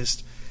said, it's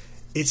just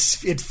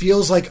it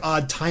feels like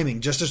odd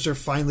timing. Just as they're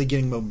finally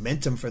getting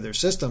momentum for their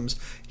systems,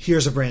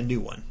 here's a brand new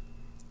one.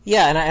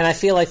 Yeah, and I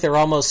feel like they're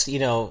almost,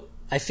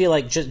 I feel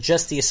like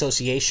just the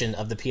association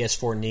of the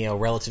PS4 Neo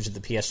relative to the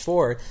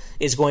PS4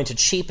 is going to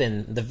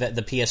cheapen the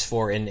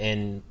PS4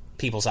 in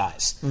people's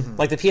eyes. Mm-hmm.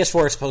 Like the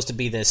PS4 is supposed to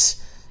be this,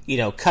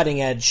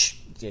 cutting edge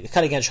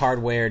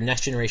hardware,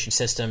 next generation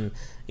system,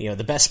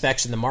 the best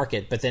specs in the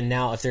market. But then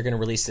now, if they're going to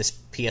release this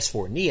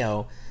PS4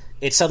 Neo,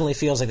 it suddenly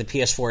feels like the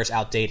PS4 is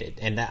outdated,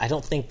 and I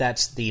don't think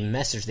that's the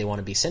message they want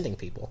to be sending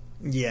people.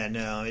 Yeah,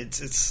 no,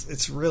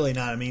 it's really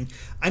not. I mean,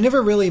 I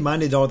never really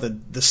minded all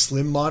the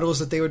slim models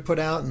that they would put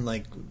out and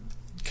like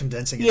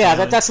condensing it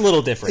down. That's a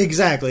little different.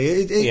 Exactly.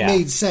 It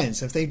made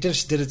sense. If they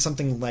just did it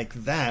something like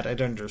that,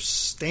 I'd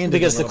understand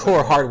because it. Because the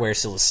core hardware is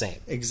still the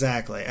same.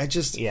 Exactly.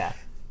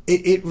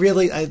 It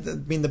really, I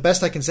mean, the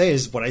best I can say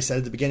is what I said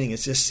at the beginning. It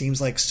just seems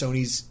like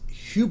Sony's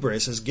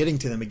hubris is getting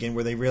to them again,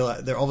 where they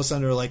realize they're all of a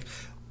sudden they're like,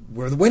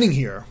 we're winning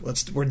here.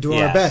 We're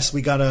doing our best.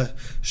 We gotta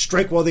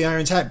strike while the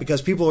iron's hot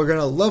because people are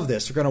gonna love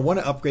this. They're gonna want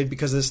to upgrade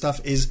because this stuff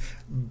is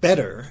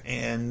better.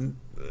 And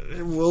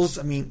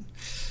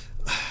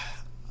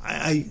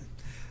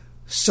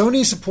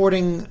Sony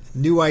supporting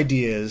new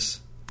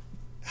ideas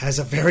has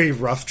a very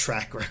rough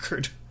track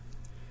record.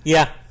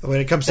 Yeah,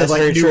 when it comes to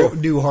like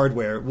new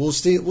hardware, we'll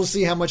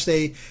see how much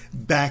they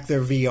back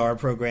their VR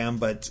program.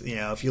 But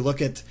if you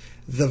look at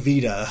the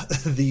Vita,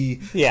 the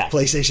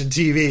PlayStation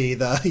TV,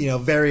 the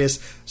various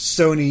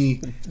Sony,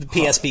 the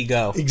PSP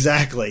Go,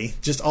 exactly,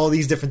 just all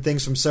these different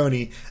things from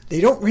Sony, they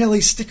don't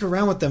really stick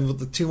around with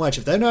them too much.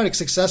 If they're not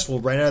successful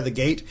right out of the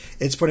gate,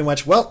 it's pretty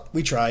much, well,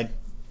 we tried.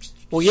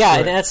 Well, yeah,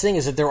 and that's the thing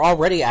is that they're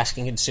already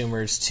asking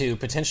consumers to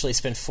potentially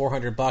spend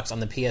 $400 on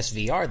the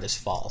PSVR this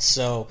fall.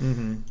 So,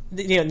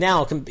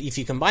 now if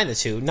you combine the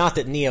two, not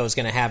that Neo is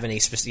going to have any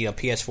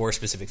PS4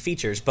 specific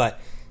features, but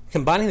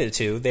combining the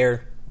two,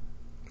 they're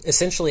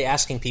essentially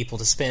asking people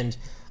to spend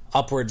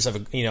upwards of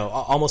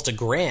almost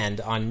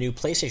 $1,000 on new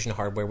PlayStation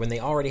hardware when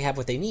they already have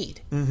what they need.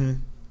 Mm-hmm.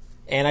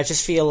 And I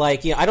just feel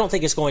like I don't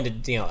think it's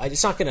going to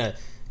it's not going to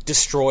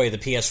destroy the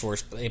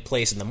PS4's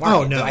place in the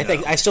market. Oh, no,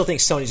 I still think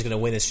Sony's going to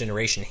win this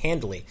generation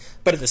handily.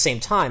 But at the same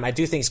time, I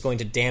do think it's going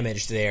to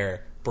damage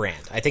their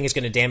brand. I think it's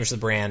going to damage the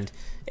brand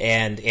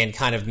and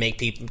kind of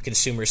make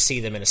consumers see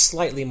them in a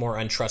slightly more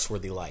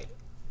untrustworthy light.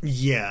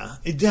 Yeah.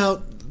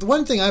 Now, the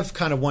one thing I've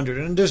kind of wondered,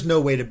 and there's no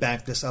way to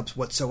back this up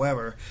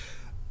whatsoever,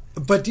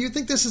 but do you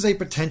think this is a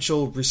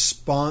potential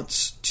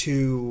response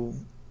to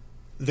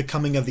the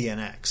coming of the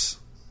NX?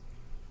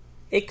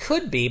 It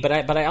could be, but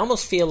I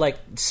almost feel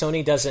like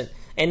Sony doesn't,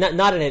 and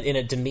not in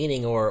a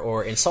demeaning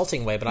or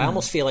insulting way, but I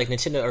almost feel like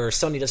Nintendo or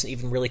Sony doesn't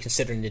even really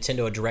consider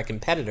Nintendo a direct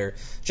competitor,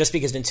 just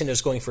because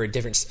Nintendo's going for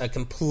a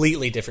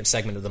completely different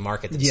segment of the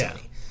market than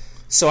Sony.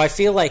 So I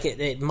feel like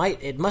it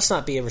must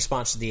not be a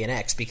response to the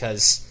NX,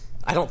 because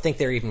I don't think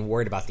they're even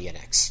worried about the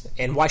NX.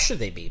 And why should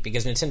they be?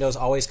 Because Nintendo's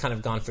always kind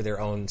of gone for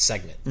their own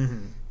segment.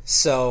 Mm-hmm.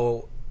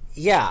 So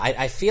yeah,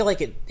 I feel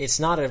like it's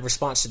not a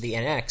response to the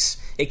NX.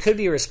 It could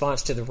be a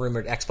response to the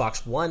rumored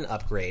Xbox One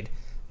upgrade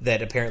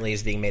that apparently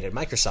is being made at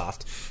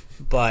Microsoft.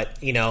 But,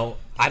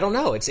 I don't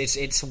know.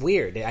 It's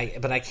weird.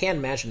 But I can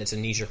imagine it's a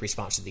knee-jerk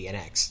response to the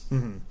NX.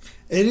 Mm-hmm.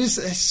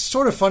 It's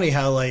sort of funny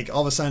how, like,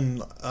 all of a sudden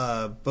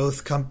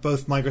both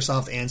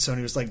Microsoft and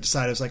Sony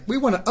decided, we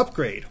want to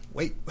upgrade.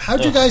 Wait,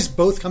 how'd you guys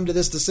both come to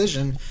this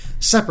decision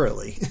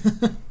separately?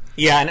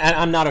 Yeah, and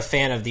I'm not a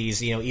fan of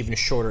these, even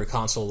shorter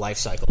console life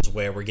cycles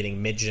where we're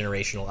getting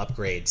mid-generational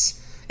upgrades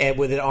and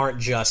that aren't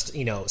just,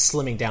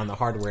 slimming down the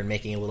hardware and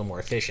making it a little more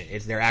efficient.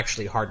 They're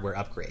actually hardware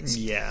upgrades.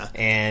 Yeah.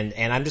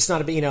 And I'm just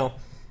not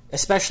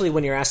especially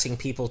when you're asking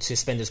people to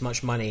spend as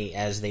much money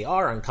as they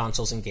are on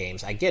consoles and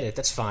games. I get it,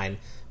 that's fine.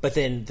 But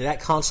then that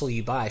console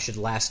you buy should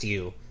last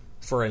you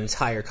for an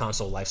entire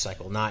console life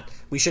cycle.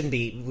 We shouldn't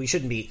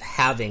be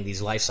having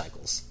these life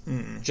cycles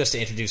just to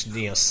introduce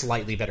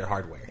slightly better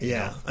hardware.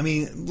 Yeah, I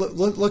mean,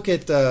 look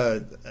at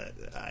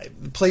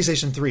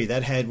PlayStation 3.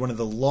 That had one of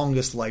the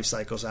longest life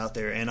cycles out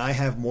there, and I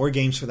have more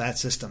games for that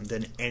system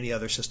than any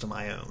other system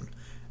I own.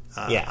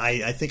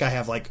 I think I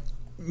have like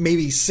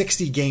maybe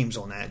 60 games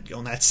on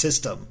that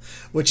system,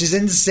 which is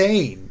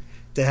insane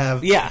to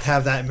have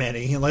that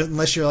many,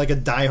 unless you're like a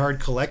diehard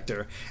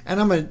collector.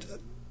 And I'm a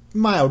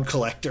mild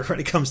collector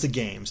when it comes to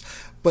games,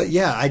 but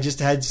yeah, I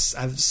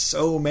have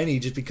so many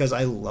just because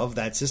I love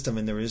that system,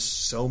 and there is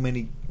so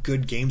many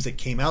good games that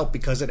came out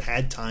because it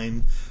had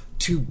time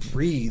to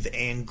breathe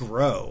and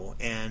grow,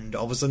 and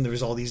all of a sudden there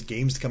was all these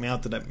games coming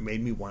out that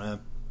made me want to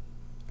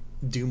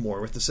do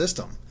more with the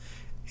system,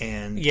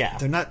 and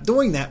they're not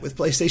doing that with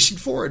PlayStation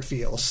 4, it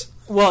feels.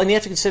 Well, and you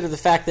have to consider the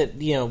fact that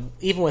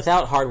even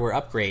without hardware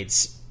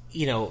upgrades,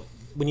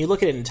 when you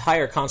look at an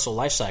entire console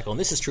life cycle, and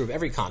this is true of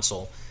every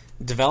console,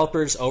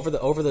 developers over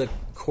the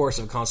course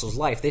of a console's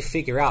life, they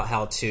figure out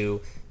how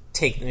to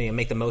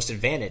make the most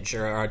advantage,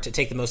 or to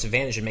take the most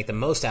advantage and make the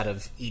most out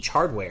of each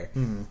hardware.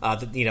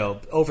 Over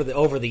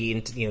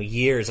the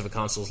years of a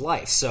console's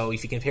life. So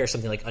if you compare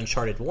something like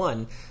Uncharted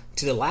 1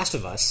 to The Last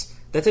of Us,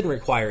 that didn't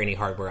require any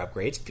hardware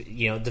upgrades.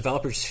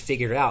 Developers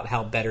figured out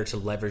how better to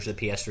leverage the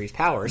PS3's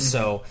powers.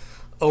 So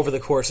over the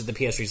course of the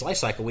PS3's life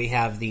cycle, we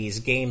have these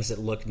games that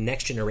look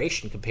next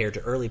generation compared to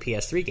early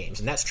PS3 games,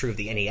 and that's true of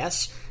the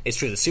NES. It's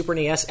true of the Super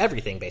NES.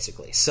 Everything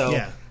basically.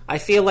 So I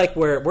feel like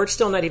we're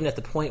still not even at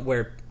the point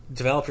where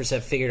developers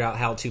have figured out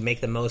how to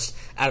make the most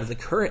out of the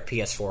current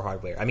PS4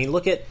 hardware. I mean,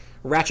 look at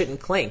Ratchet and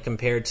Clank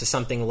compared to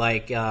something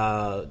like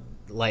any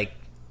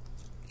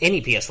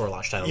PS4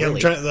 launch title. Yeah,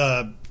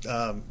 really.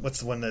 What's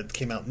the one that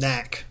came out?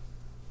 Knack.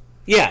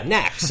 Yeah,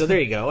 Knack. So there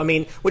you go. I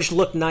mean, which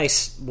looked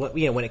nice,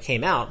 when it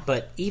came out,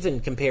 but even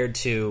compared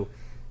to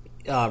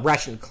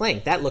Ratchet and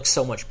Clank, that looks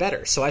so much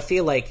better. So I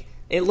feel like,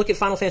 and look at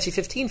Final Fantasy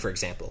 15, for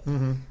example.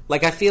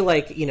 Like, I feel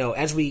like,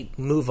 as we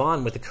move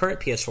on with the current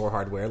PS4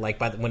 hardware, like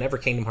whenever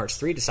Kingdom Hearts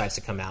 3 decides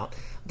to come out,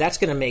 that's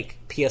going to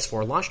make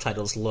PS4 launch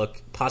titles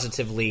look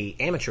positively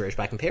amateurish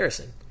by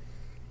comparison.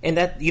 And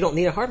that you don't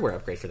need a hardware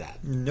upgrade for that.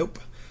 Nope.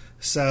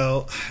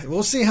 So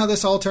we'll see how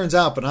this all turns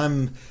out, but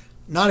I'm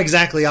not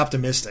exactly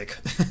optimistic.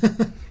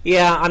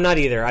 Yeah, I'm not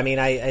either. I mean,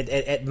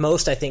 at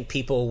most, I think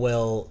people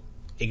will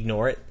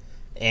ignore it.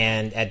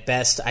 And at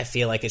best, I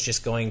feel like it's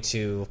just going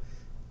to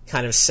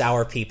kind of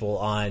sour people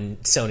on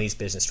Sony's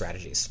business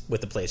strategies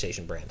with the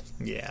PlayStation brand.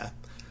 Yeah.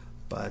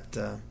 But,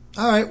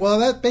 all right, well,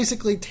 that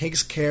basically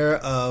takes care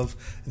of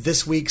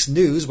this week's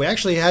news. We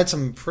actually had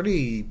some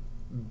pretty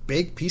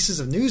big pieces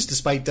of news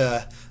despite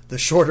the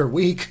shorter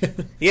week.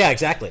 Yeah,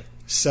 exactly.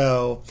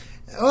 So,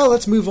 well,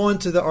 let's move on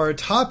to our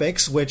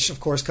topics, which, of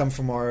course, come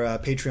from our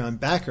Patreon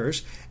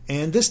backers.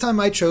 And this time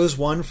I chose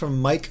one from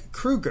Mike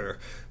Kruger,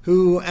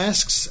 who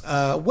asks,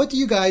 what do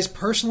you guys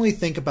personally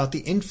think about the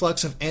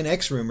influx of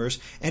NX rumors,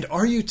 and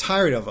are you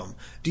tired of them?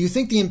 Do you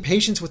think the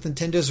impatience with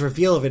Nintendo's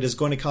reveal of it is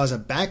going to cause a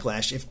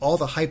backlash if all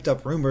the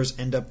hyped-up rumors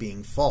end up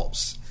being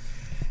false?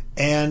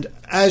 And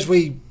as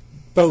we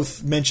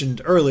both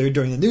mentioned earlier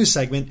during the news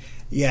segment,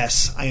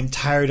 yes, I am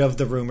tired of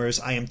the rumors.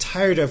 I am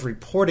tired of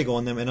reporting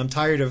on them, and I'm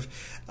tired of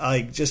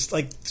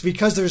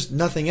because there's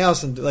nothing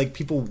else, and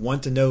people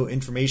want to know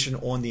information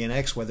on the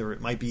NX, whether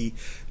it might be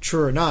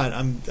true or not.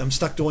 I'm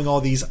stuck doing all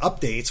these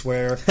updates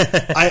where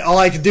all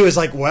I can do is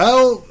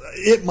well,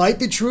 it might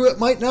be true, it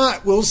might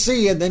not. We'll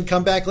see, and then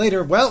come back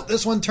later. Well,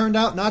 this one turned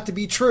out not to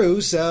be true,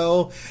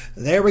 so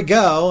there we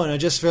go. And I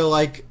just feel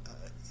like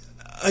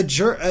I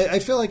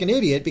feel like an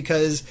idiot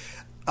because.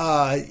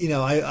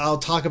 I'll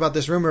talk about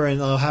this rumor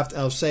and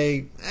I'll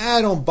say,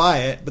 I don't buy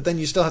it, but then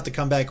you still have to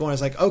come back on.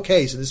 It's like,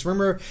 okay, so this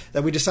rumor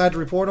that we decided to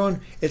report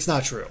on, it's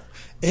not true.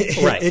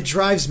 It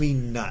drives me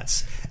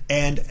nuts.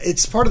 And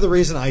it's part of the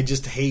reason I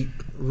just hate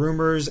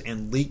rumors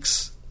and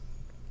leaks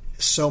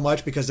so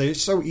much, because they're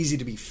so easy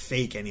to be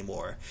fake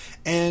anymore.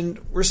 And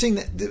we're seeing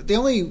that the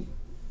only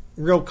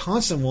real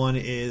constant one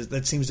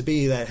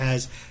that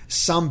has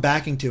some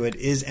backing to it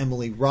is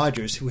Emily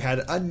Rogers, who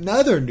had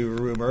another new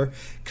rumor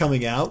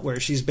coming out where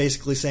she's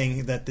basically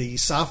saying that the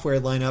software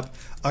lineup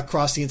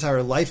across the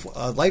entire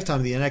lifetime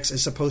of the NX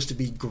is supposed to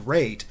be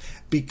great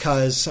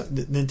because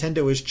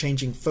Nintendo is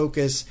changing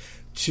focus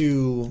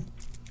to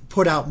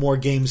put out more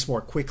games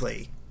more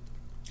quickly,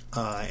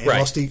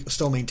 while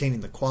still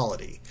maintaining the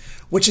quality,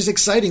 which is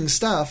exciting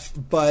stuff,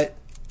 but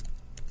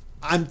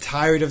I'm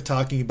tired of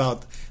talking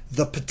about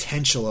the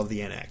potential of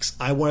the NX.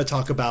 I want to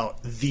talk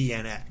about the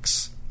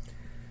NX.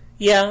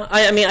 Yeah,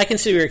 I mean, I can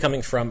see where you're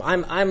coming from.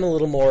 I'm a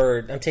little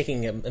more. I'm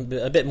taking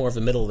a bit more of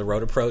a middle of the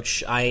road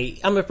approach.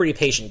 I'm a pretty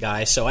patient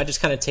guy, so I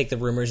just kind of take the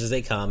rumors as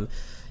they come.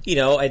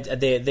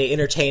 They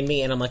entertain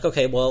me, and I'm like,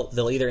 okay, well,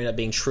 they'll either end up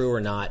being true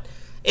or not.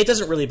 It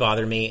doesn't really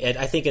bother me.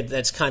 I think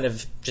that's kind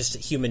of just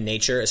human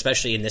nature,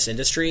 especially in this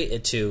industry,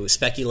 to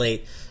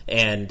speculate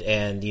and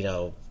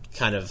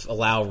kind of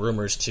allow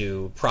rumors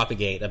to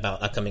propagate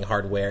about upcoming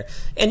hardware.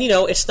 And,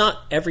 it's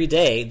not every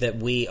day that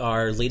we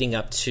are leading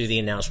up to the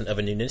announcement of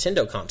a new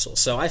Nintendo console.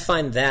 So I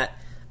find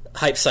that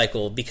hype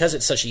cycle, because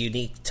it's such a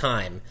unique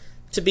time,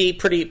 to be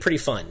pretty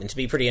fun and to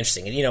be pretty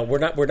interesting. And,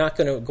 we're not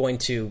going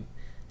to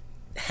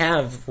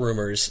have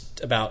rumors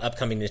about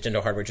upcoming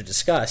Nintendo hardware to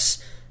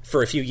discuss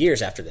for a few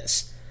years after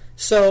this.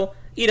 So,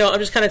 I'm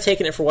just kind of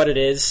taking it for what it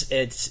is.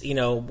 It's,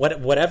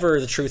 whatever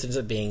the truth ends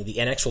up being, the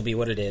NX will be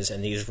what it is,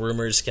 and these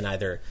rumors can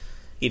either,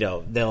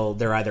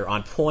 they're either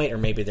on point or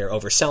maybe they're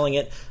overselling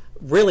it.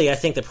 Really, I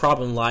think the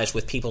problem lies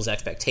with people's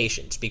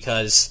expectations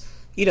because,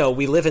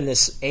 we live in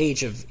this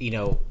age of,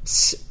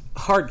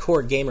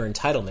 hardcore gamer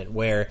entitlement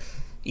where,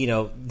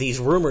 these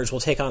rumors will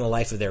take on a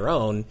life of their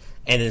own,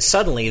 and then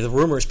suddenly the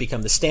rumors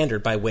become the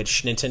standard by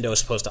which Nintendo is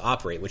supposed to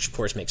operate, which of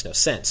course makes no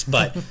sense.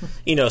 But,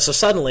 so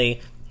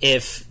suddenly,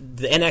 if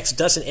the NX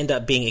doesn't end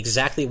up being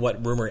exactly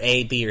what rumor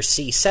A, B, or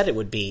C said it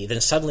would be,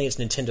 then suddenly it's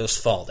Nintendo's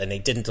fault and they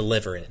didn't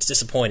deliver and it's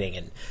disappointing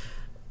and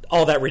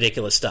all that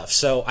ridiculous stuff.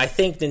 So I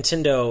think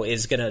Nintendo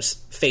is going to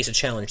face a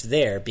challenge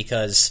there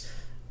because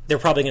they're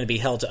probably going to be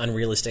held to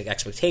unrealistic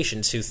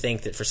expectations who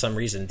think that for some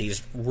reason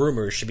these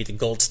rumors should be the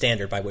gold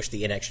standard by which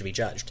the NX should be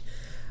judged.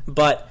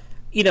 But,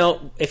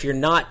 if you're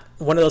not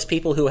one of those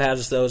people who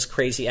has those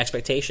crazy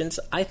expectations,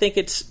 I think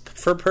it's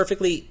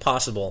perfectly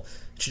possible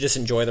to just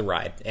enjoy the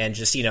ride and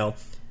just,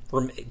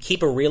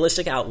 keep a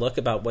realistic outlook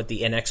about what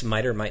the NX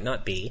might or might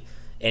not be,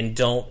 and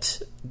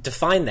don't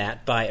define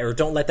that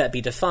don't let that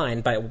be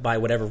defined by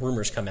whatever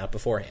rumors come out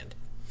beforehand.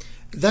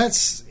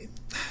 That's,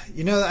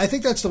 I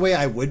think that's the way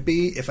I would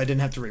be if I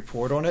didn't have to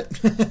report on it.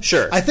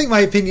 Sure. I think my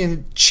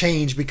opinion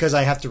changed because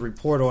I have to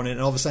report on it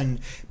and all of a sudden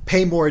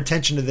pay more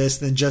attention to this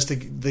than just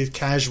the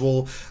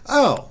casual,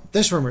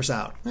 this rumor's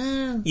out.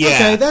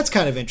 Okay, that's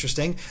kind of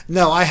interesting.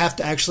 No, I have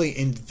to actually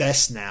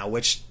invest now,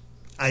 which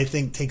I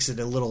think takes a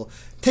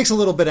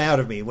little bit out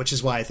of me, which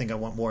is why I think I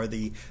want more of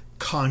the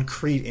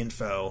concrete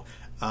info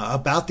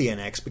about the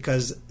NX,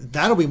 because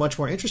that'll be much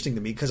more interesting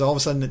to me, because all of a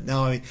sudden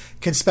now I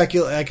can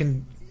speculate, I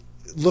can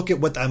look at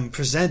what I'm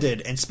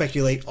presented and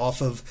speculate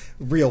off of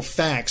real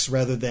facts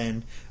rather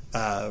than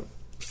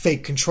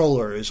fake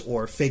controllers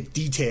or fake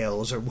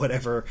details or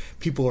whatever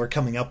people are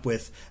coming up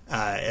with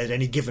at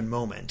any given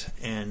moment.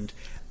 And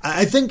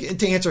I think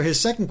to answer his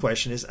second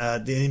question is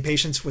the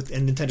impatience with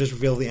Nintendo's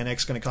reveal of the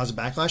NX going to cause a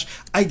backlash.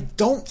 I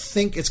don't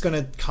think it's going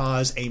to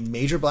cause a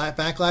major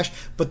backlash,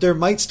 but there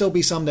might still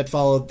be some that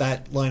follow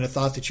that line of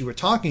thought that you were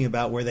talking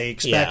about, where they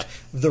expect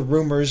the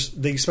rumors,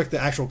 they expect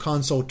the actual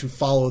console to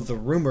follow the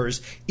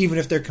rumors, even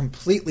if they're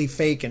completely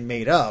fake and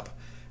made up.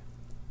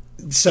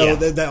 So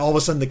that all of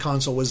a sudden the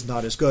console was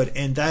not as good,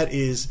 and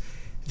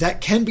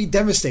that can be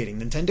devastating.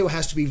 Nintendo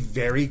has to be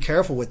very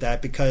careful with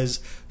that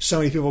because so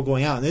many people are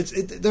going out. And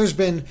there's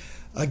been,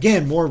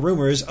 again, more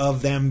rumors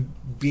of them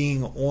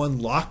being on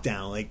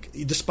lockdown. Like,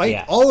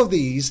 despite all of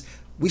these,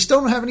 we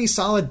still don't have any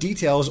solid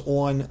details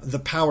on the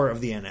power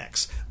of the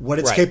NX, what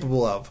it's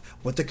capable of,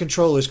 what the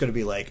controller is going to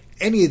be like,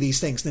 any of these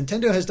things.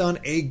 Nintendo has done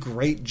a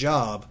great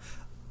job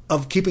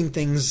of keeping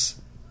things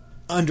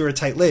under a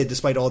tight lid,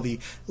 despite all the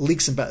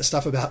leaks and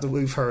stuff about that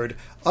we've heard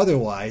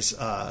otherwise,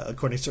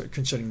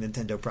 concerning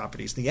Nintendo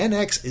properties. The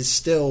NX is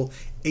still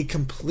a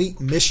complete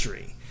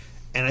mystery,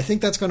 and I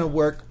think that's going to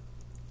work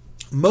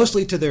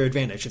mostly to their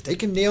advantage. If they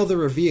can nail the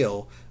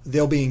reveal,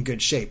 they'll be in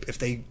good shape. If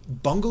they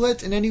bungle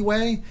it in any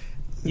way,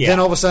 then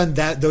all of a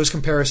sudden those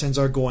comparisons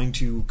are going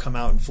to come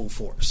out in full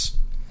force.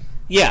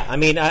 Yeah, I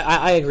mean,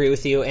 I agree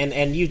with you,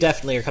 and you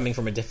definitely are coming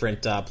from a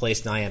different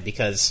place than I am,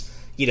 because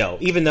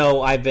even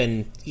though I'm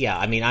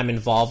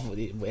involved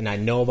and I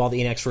know of all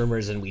the NX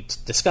rumors and we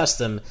discuss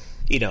them,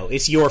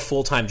 it's your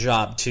full-time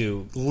job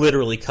to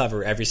literally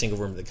cover every single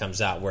rumor that comes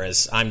out,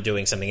 whereas I'm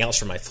doing something else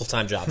for my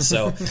full-time job.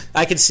 So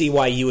I can see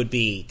why you would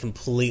be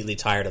completely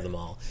tired of them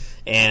all.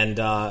 And,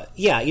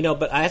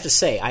 but I have to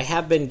say, I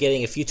have been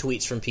getting a few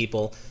tweets from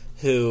people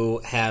who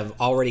have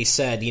already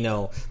said,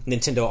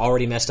 Nintendo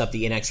already messed up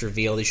the NX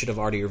reveal. They should have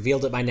already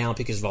revealed it by now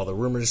because of all the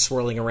rumors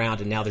swirling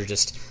around, and now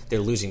they're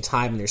losing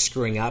time and they're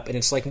screwing up. And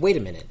it's like, wait a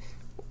minute.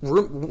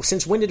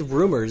 Since when did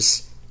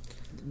rumors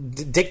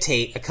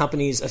dictate a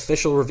company's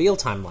official reveal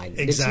timeline?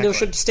 Exactly. Nintendo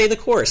should stay the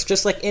course,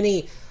 just like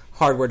any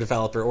hardware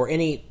developer or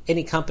any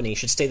company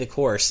should stay the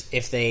course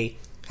if they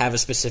have a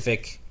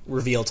specific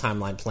reveal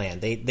timeline plan.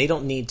 They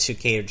don't need to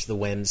cater to the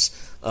whims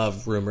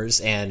of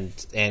rumors and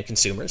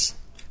consumers.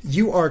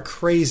 You are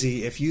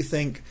crazy if you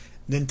think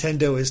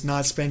Nintendo is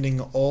not spending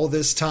all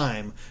this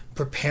time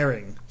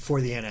preparing for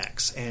the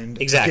NX and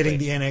getting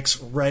the NX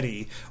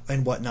ready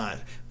and whatnot.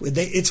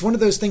 It's one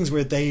of those things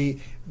where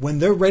when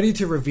they're ready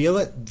to reveal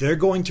it, they're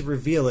going to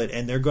reveal it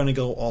and they're going to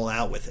go all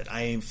out with it.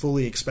 I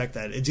fully expect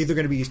that. It's either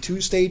going to be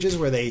 2 stages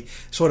where they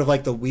sort of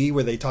like the Wii,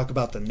 where they talk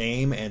about the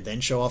name and then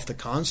show off the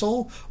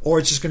console, or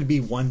it's just going to be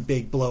one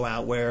big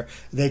blowout where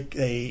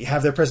they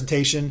have their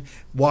presentation,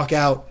 walk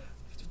out,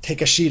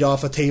 take a sheet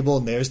off a table,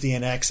 and there's the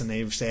NX, and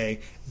they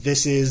say,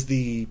 this is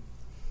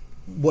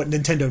what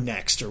Nintendo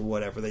Next, or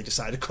whatever they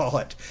decide to call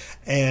it.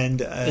 And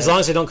as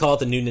long as they don't call it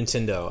the new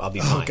Nintendo, I'll be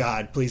fine. Oh,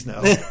 God, please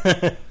no.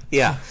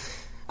 Yeah.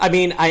 I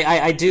mean,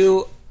 I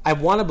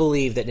want to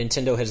believe that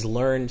Nintendo has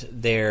learned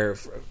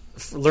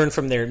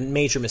from their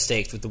major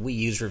mistakes with the Wii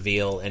U's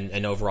reveal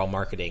and overall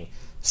marketing,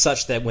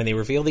 such that when they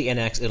reveal the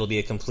NX, it'll be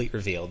a complete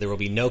reveal. There will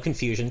be no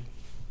confusion,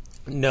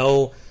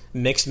 no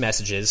mixed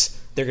messages.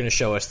 They're going to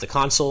show us the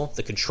console,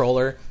 the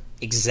controller,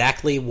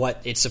 exactly what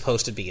it's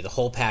supposed to be, the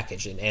whole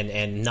package,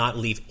 and not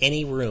leave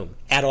any room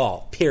at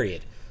all,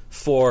 period,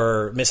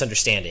 for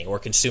misunderstanding or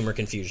consumer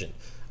confusion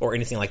or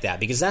anything like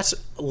that. Because that's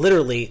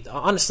literally,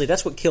 honestly,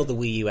 that's what killed the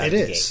Wii U out of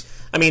the gate.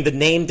 I mean, the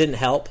name didn't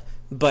help,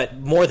 but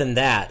more than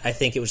that, I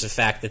think it was the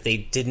fact that they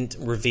didn't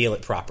reveal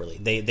it properly.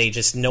 They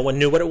just, no one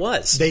knew what it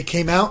was. They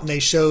came out and they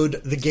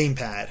showed the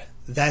gamepad.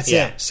 That's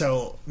it.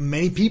 So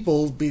many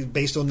people,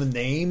 based on the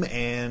name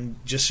and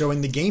just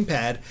showing the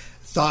gamepad,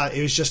 thought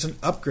it was just an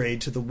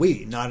upgrade to the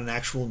Wii, not an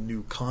actual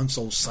new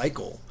console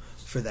cycle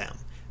for them.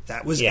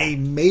 That was a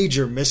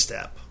major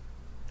misstep.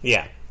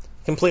 Yeah,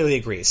 completely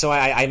agree. So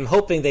I'm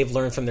hoping they've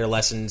learned from their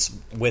lessons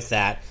with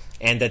that,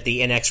 and that the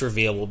NX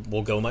reveal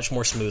will go much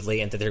more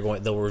smoothly, and that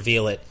they'll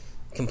reveal it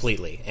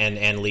completely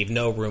and leave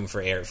no room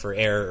for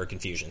error or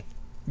confusion.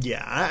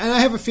 Yeah, and I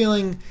have a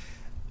feeling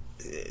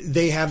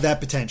they have that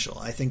potential.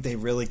 I think they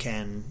really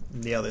can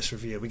nail this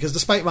review, because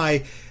despite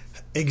my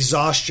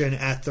exhaustion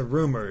at the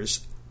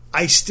rumors,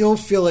 I still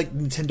feel like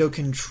Nintendo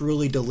can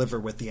truly deliver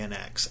with the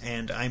NX,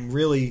 and I'm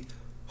really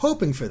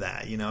hoping for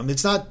that. You know, I mean,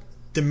 it's not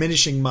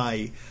diminishing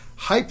my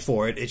hype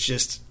for it, it's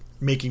just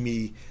making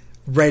me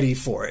ready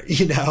for it,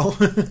 you know?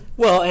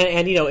 Well,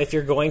 and you know, if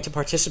you're going to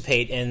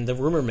participate in the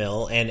rumor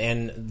mill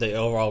and the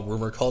overall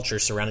rumor culture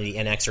surrounding the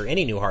NX or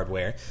any new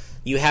hardware,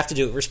 you have to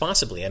do it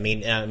responsibly. I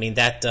mean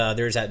that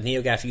there's that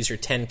NeoGAF user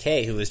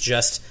 10K who was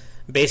just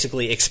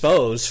basically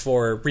exposed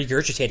for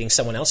regurgitating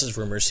someone else's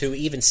rumors, who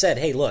even said,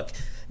 hey, look,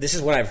 this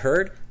is what I've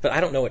heard, but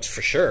I don't know it's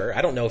for sure.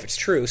 I don't know if it's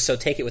true, so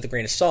take it with a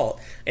grain of salt.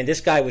 And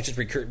this guy was just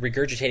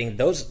regurgitating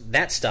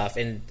that stuff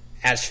and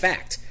as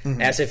fact,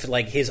 as if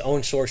like his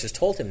own sources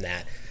told him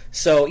that.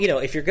 So, you know,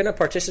 if you're going to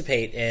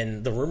participate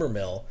in the rumor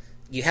mill,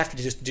 you have to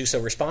just do so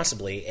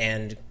responsibly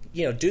and,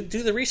 you know, do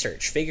the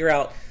research. Figure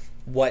out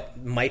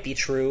what might be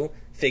true.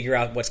 Figure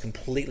out what's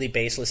completely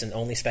baseless and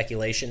only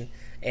speculation.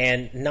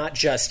 And not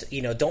just,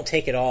 you know, don't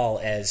take it all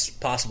as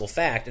possible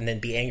fact and then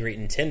be angry at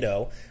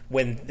Nintendo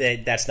when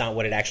that's not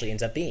what it actually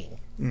ends up being.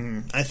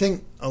 I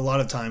think a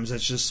lot of times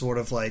it's just sort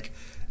of like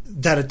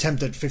that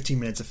attempt at 15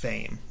 minutes of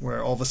fame,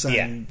 where all of a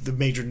sudden the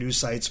major news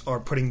sites are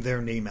putting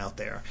their name out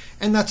there,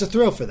 and that's a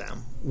thrill for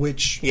them,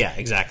 which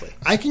exactly,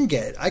 I can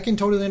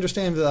totally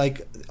understand that,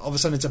 like, all of a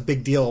sudden it's a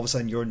big deal, all of a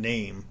sudden your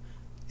name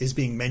is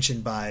being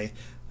mentioned by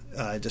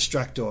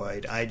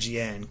Destructoid,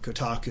 IGN,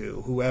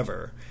 Kotaku,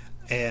 whoever,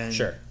 and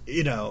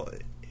you know,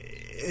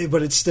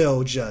 but it's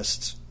still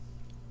just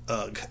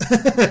ugh.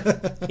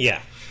 Yeah,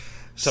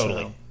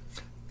 totally. So,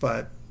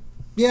 but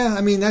yeah,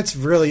 I mean, that's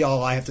really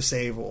all I have to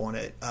say on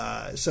it.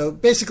 So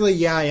basically,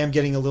 yeah, I am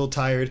getting a little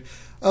tired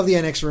of the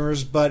NX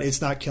rumors, but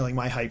it's not killing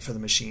my hype for the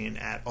machine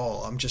at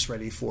all. I'm just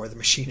ready for the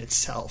machine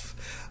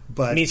itself.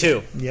 But me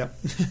too. Yep.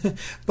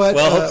 But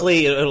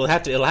hopefully it'll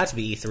have to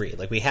be E3.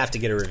 Like, we have to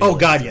get a review. Oh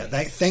God, yeah.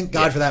 Thank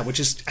God for that, which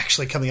is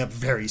actually coming up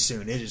very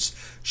soon. It is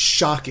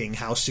shocking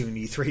how soon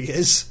E3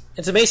 is.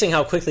 It's amazing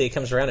how quickly it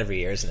comes around every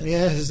year, isn't it?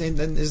 Yeah,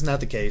 isn't that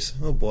the case?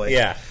 Oh boy.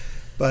 Yeah.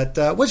 But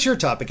what's your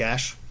topic,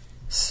 Ash?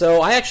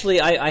 So I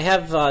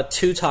have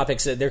two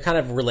topics that they're kind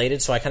of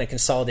related, so I kind of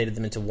consolidated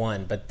them into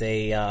one. But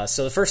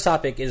so the first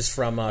topic is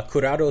from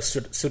Kurado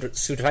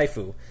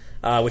Suraifu,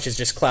 which is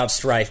just Cloud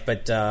Strife,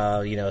 but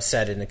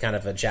said in a kind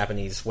of a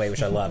Japanese way,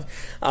 which I love.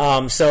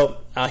 So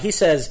he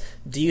says,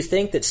 do you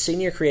think that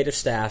senior creative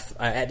staff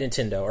at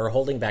Nintendo are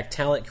holding back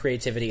talent,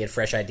 creativity, and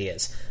fresh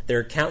ideas? There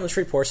are countless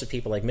reports of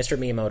people like Mr.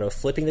 Miyamoto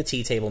flipping the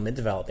tea-table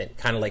mid-development,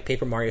 kind of like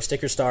Paper Mario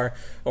Sticker Star,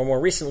 or more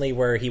recently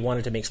where he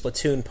wanted to make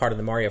Splatoon part of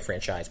the Mario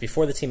franchise,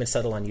 before the team had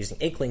settled on using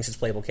Inklings as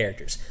playable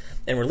characters.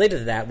 And related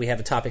to that, we have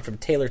a topic from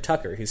Taylor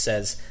Tucker, who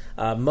says,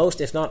 most,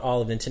 if not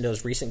all, of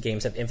Nintendo's recent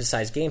games have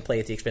emphasized gameplay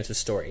at the expense of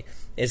story.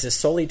 Is this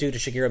solely due to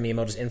Shigeru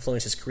Miyamoto's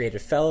influence as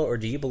creative fellow, or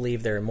do you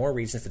believe there are more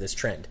reasons for this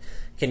trend?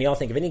 Can you all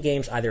think of any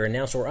games, either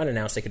announced or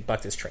unannounced, that could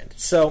buck this trend?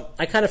 So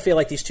I kind of feel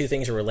like these two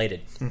things are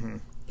related. Mm-hmm.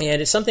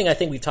 And it's something I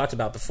think we've talked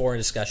about before in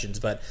discussions,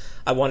 but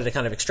I wanted to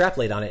kind of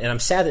extrapolate on it. And I'm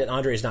sad that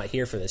Andre is not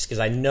here for this, because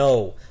I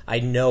know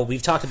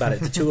we've talked about it,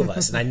 the two of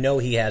us, and I know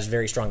he has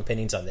very strong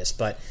opinions on this.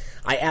 But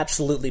I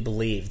absolutely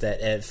believe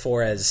that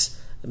for as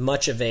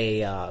much of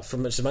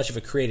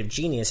a creative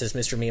genius as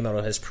Mr.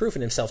 Miyamoto has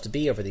proven himself to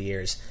be over the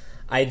years,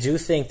 I do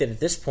think that at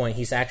this point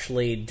he's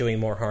actually doing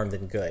more harm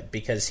than good,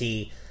 because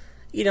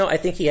I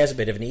think he has a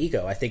bit of an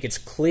ego. I think it's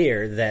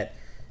clear that,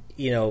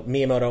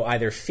 Miyamoto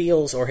either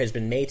feels or has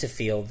been made to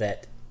feel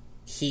that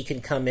he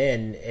can come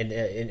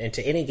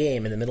into any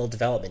game in the middle of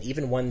development,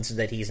 even ones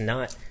that he's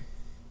not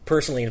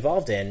personally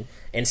involved in,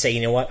 and say,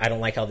 you know what, I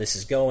don't like how this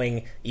is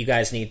going. You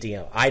guys need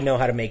to, I know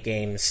how to make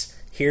games.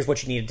 Here's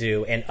what you need to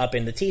do, and up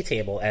in the tea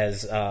table,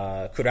 as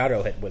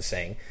Kurado was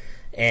saying.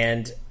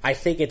 And I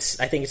think it's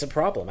a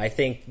problem. I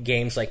think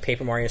games like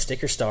Paper Mario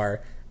Sticker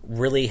Star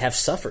really have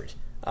suffered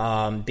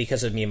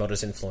because of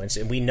Miyamoto's influence,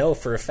 and we know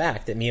for a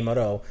fact that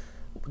Miyamoto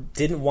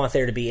didn't want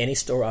there to be any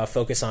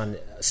focus on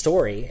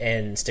story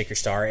in Sticker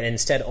Star, and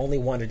instead only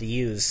wanted to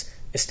use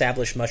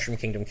established Mushroom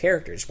Kingdom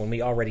characters, when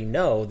we already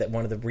know that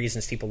one of the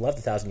reasons people love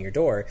the Thousand Year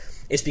Door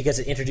is because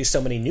it introduced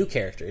so many new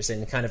characters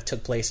and kind of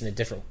took place in a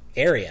different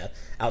area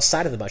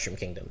outside of the Mushroom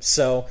Kingdom.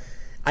 So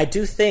I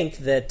do think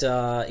that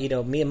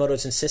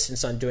Miyamoto's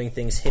insistence on doing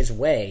things his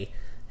way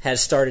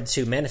has started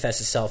to manifest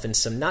itself in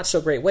some not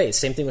so great ways.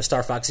 Same thing with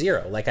Star Fox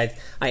Zero. Like, I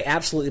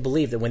absolutely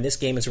believe that when this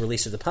game is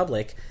released to the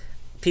public,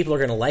 people are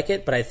going to like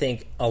it, but I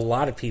think a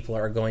lot of people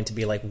are going to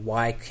be like,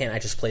 why can't I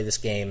just play this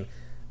game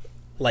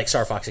like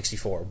Star Fox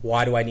 64?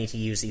 Why do I need to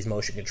use these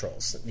motion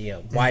controls?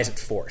 Why is it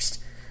forced?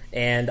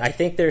 And I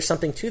think there's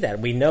something to that.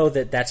 We know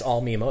that that's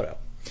all Miyamoto.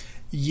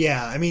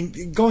 Yeah, I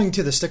mean, going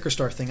to the Sticker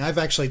Star thing, I've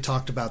actually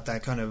talked about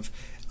that kind of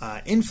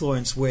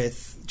influence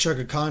with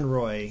Chugga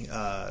Conroy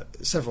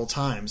several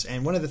times,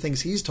 and one of the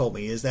things he's told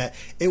me is that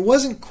it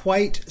wasn't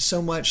quite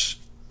so much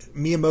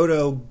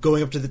Miyamoto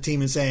going up to the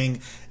team and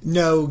saying,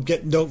 no,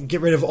 don't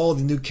get rid of all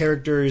the new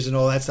characters and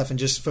all that stuff and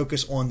just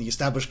focus on the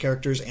established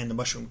characters and the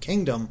Mushroom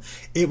Kingdom.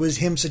 It was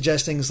him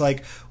suggesting, it's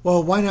like,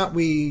 well, why not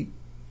we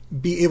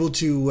be able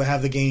to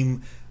have the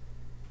game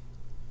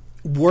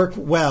work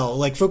well,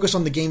 like focus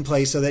on the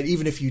gameplay, so that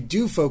even if you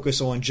do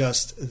focus on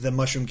just the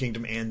Mushroom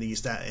Kingdom and the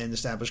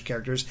established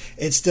characters,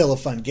 it's still a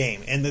fun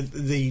game. And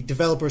the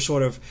developer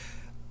sort of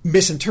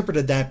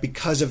misinterpreted that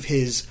because of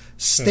his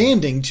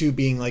standing to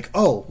being like,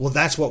 oh, well,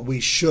 that's what we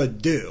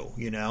should do,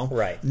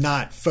 right?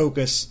 Not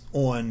focus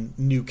on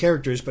new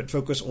characters, but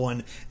focus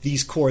on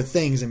these core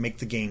things and make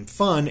the game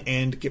fun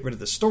and get rid of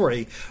the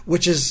story,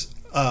 which is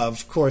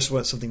of course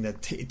what something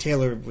that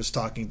Taylor was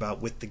talking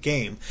about with the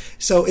game.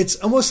 So it's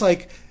almost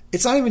like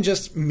it's not even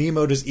just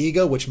Miyamoto's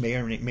ego, which may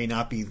or may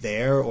not be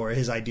there, or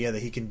his idea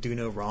that he can do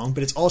no wrong,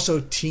 but it's also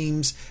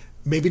teams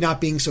maybe not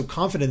being so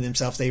confident in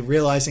themselves, they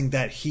realizing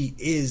that he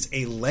is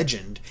a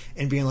legend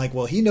and being like,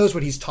 well, he knows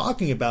what he's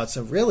talking about,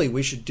 so really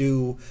we should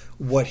do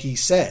what he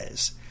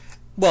says.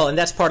 Well, and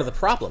that's part of the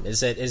problem,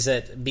 is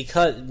that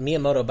because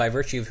Miyamoto, by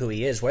virtue of who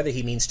he is, whether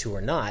he means to or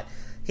not,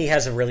 he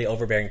has a really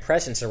overbearing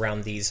presence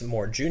around these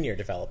more junior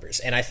developers.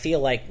 And I feel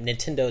like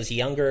Nintendo's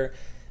younger,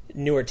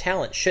 newer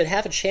talent should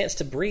have a chance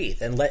to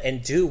breathe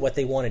and do what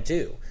they want to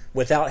do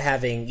without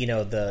having,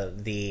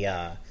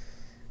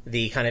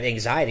 the kind of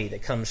anxiety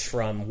that comes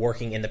from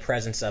working in the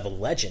presence of a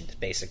legend,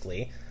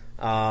 basically,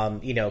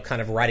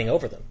 kind of riding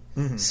over them.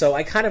 Mm-hmm. So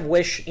I kind of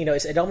wish,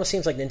 it almost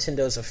seems like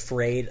Nintendo's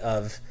afraid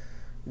of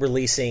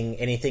releasing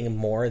anything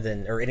more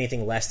than, or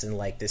anything less than,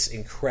 like, this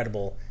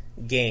incredible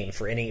game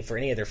for any of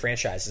their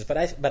franchises. But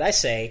I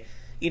say,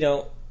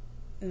 I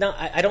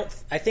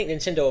think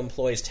Nintendo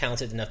employs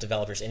talented enough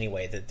developers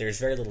anyway that there's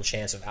very little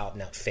chance of out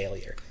and out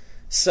failure.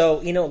 So,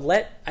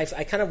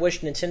 I kind of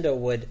wish Nintendo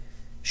would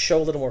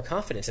show a little more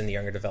confidence in the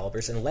younger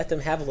developers and let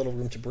them have a little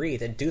room to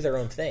breathe and do their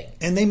own thing.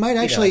 And they might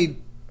actually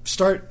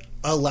start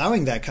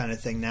allowing that kind of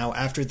thing now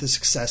after the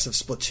success of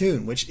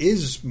Splatoon, which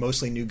is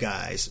mostly new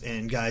guys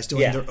and guys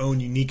doing their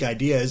own unique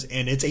ideas,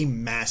 and it's a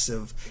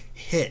massive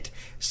hit.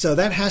 So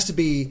that has to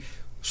be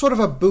sort of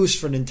a boost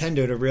for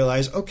Nintendo to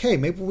realize, okay,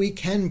 maybe we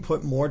can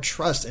put more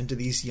trust into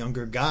these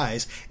younger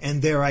guys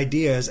and their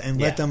ideas and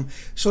let them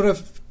sort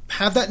of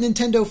have that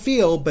Nintendo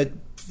feel, but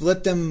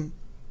let them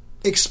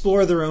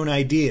explore their own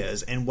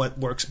ideas and what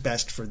works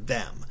best for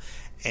them.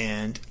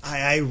 And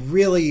I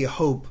really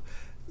hope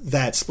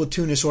that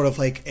Splatoon is sort of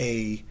like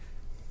a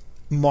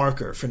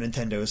marker for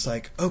Nintendo. It's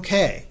like,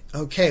 okay,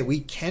 we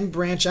can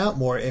branch out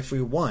more if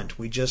we want.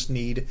 We just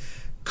need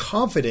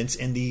confidence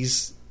in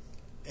these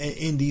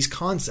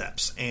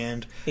concepts,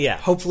 and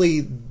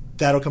hopefully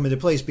that'll come into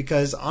place.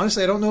 Because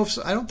honestly, I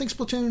think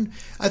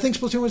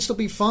Splatoon would still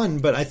be fun,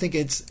 but I think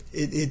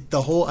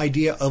the whole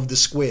idea of the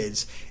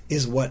squids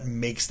is what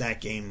makes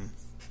that game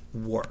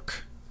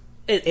work.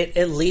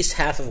 At least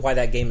half of why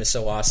that game is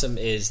so awesome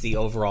is the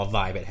overall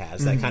vibe it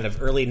has. That kind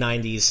of early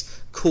 '90s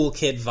cool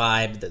kid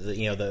vibe,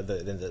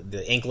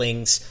 the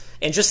Inklings,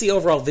 and just the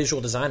overall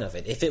visual design of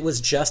it. If it was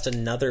just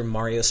another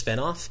Mario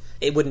spinoff,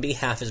 it wouldn't be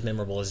half as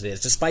memorable as it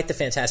is, despite the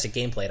fantastic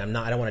gameplay. And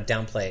I don't want to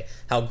downplay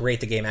how great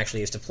the game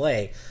actually is to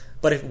play,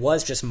 but if it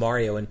was just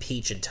Mario and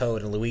Peach and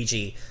Toad and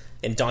Luigi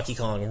and Donkey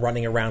Kong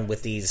running around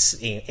with these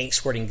ink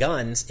squirting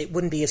guns, it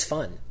wouldn't be as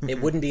fun.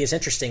 It wouldn't be as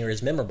interesting or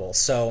as memorable.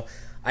 So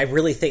I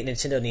really think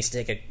Nintendo needs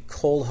to take a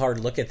cold, hard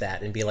look at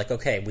that and be like,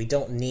 okay, we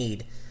don't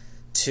need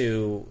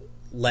to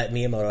let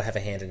Miyamoto have a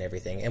hand in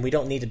everything, and we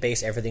don't need to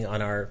base everything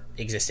on our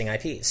existing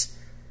IPs.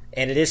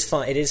 And it is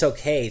fun. It is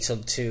okay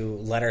to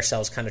let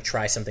ourselves kind of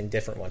try something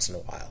different once in a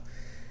while.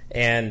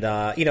 And,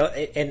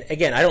 and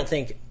again, I don't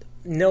think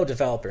no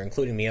developer,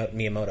 including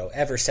Miyamoto,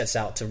 ever sets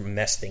out to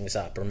mess things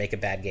up or make a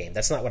bad game.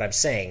 That's not what I'm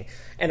saying.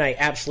 And I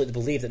absolutely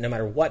believe that no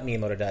matter what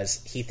Miyamoto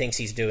does, he thinks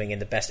he's doing in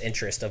the best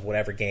interest of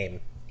whatever game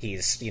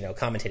he's,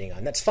 commentating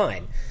on. That's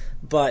fine.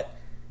 But,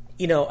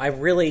 I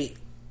really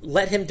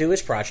let him do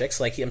his projects.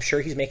 Like, I'm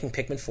sure he's making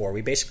Pikmin 4.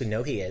 We basically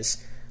know he is.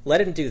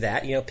 Let him do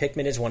that.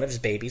 Pikmin is one of his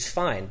babies.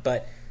 Fine.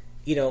 But,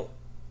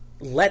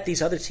 let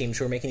these other teams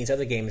who are making these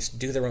other games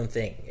do their own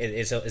thing,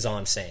 is all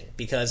I'm saying.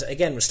 Because,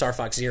 again, with Star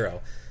Fox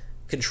Zero,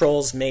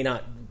 controls may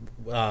not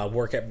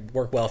work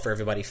well for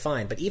everybody,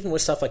 fine. But even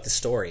with stuff like the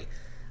story,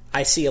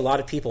 I see a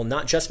lot of people,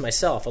 not just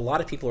myself, a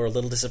lot of people are a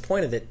little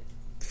disappointed that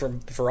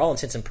for all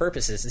intents and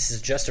purposes, this is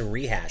just a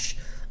rehash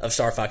of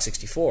Star Fox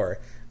 64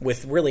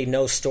 with really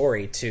no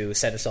story to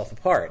set itself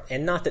apart.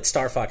 And not that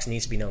Star Fox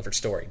needs to be known for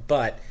story,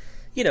 but,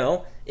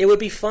 it would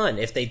be fun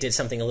if they did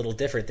something a little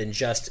different than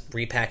just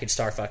repackaged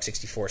Star Fox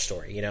 64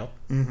 story,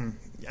 Mm-hmm.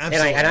 And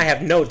I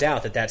have no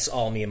doubt that that's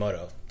all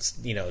Miyamoto,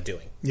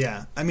 doing.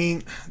 Yeah. I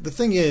mean, the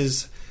thing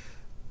is,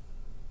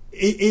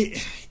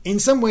 it in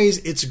some ways,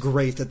 it's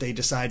great that they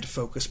decide to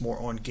focus more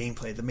on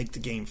gameplay to make the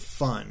game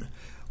fun.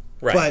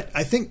 Right. But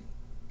I think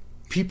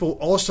people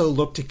also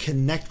look to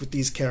connect with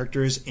these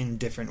characters in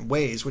different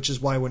ways, which is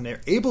why when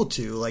they're able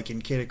to, like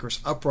in Kid Icarus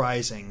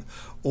Uprising,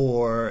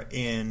 or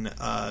in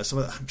some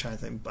of the, I'm trying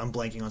to think, I'm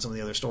blanking on some of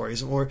the other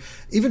stories, or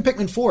even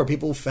Pikmin 4,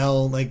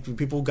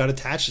 people got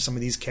attached to some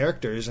of these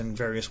characters in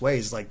various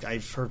ways. Like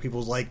I've heard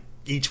people like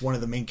each one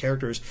of the main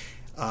characters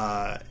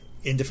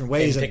in different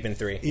ways. In Pikmin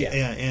 3, yeah,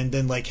 and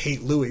then like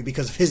hate Louis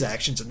because of his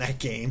actions in that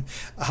game.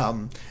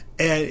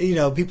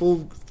 And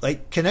people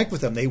like connect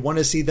with them. They want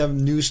to see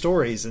them new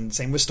stories, and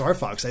same with Star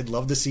Fox. I'd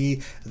love to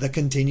see the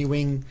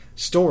continuing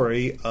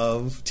story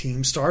of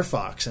Team Star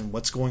Fox and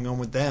what's going on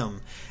with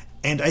them.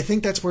 And I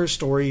think that's where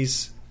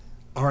stories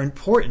are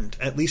important,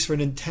 at least for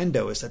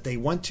Nintendo, is that they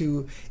want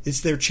to.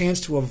 It's their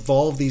chance to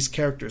evolve these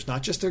characters,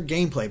 not just their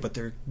gameplay, but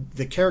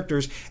the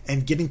characters,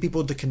 and getting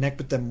people to connect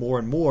with them more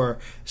and more,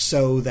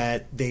 so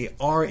that they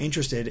are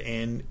interested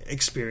in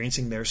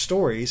experiencing their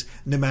stories,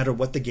 no matter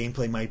what the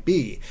gameplay might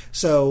be.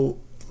 So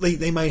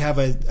they might have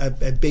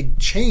a big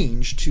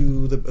change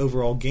to the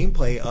overall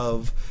gameplay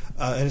of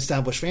an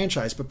established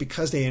franchise, but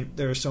because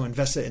they're so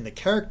invested in the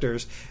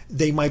characters,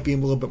 they might be a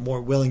little bit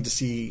more willing to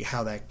see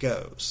how that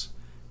goes.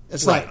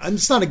 It's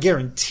not a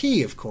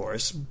guarantee, of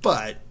course,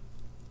 but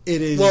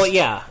it is. Well,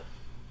 yeah,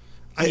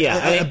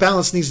 a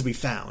balance needs to be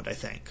found, I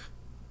think.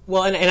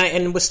 Well,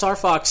 and with Star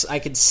Fox, I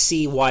could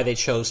see why they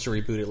chose to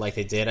reboot it like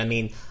they did. I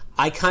mean,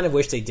 I kind of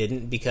wish they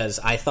didn't, because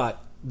I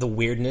thought the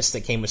weirdness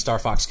that came with Star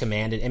Fox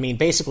Command. I mean,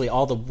 basically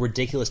all the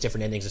ridiculous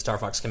different endings of Star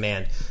Fox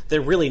Command, they're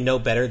really no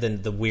better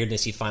than the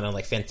weirdness you'd find on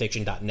like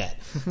fanfiction.net.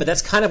 But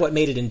that's kind of what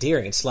made it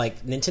endearing. It's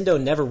like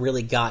Nintendo never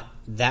really got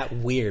that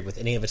weird with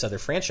any of its other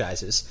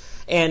franchises,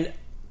 and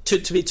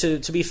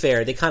to be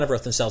fair, they kind of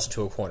wrote themselves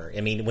into a corner.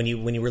 I mean, when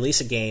you release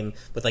a game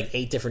with like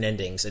 8 different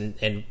endings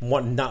and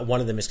not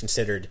one of them is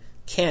considered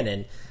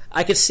canon,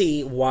 I could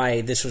see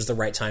why this was the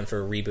right time for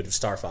a reboot of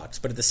Star Fox.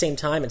 But at the same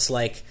time, it's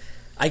like,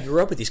 I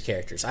grew up with these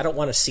characters. I don't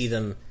want to see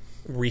them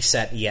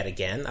reset yet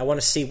again. I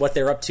want to see what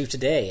they're up to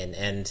today,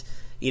 and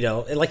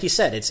like you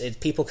said, it's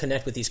people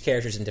connect with these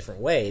characters in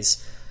different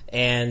ways,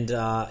 and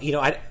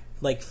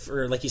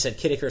like you said,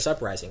 Kid Icarus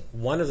Uprising.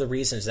 One of the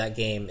reasons that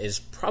game is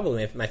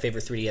probably my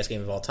favorite 3DS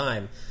game of all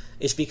time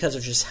is because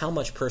of just how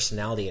much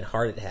personality and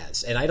heart it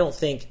has. And I don't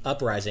think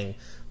Uprising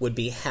would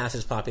be half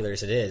as popular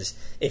as it is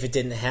if it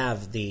didn't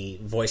have the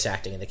voice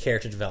acting and the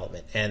character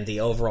development and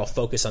the overall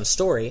focus on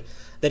story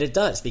that it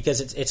does,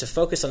 because it's a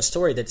focus on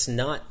story that's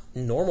not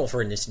normal for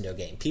a Nintendo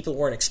game. People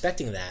weren't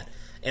expecting that,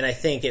 and I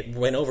think it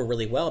went over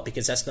really well,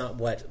 because that's not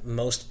what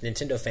most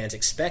Nintendo fans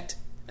expect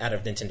out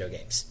of Nintendo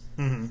games.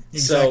 Mm-hmm.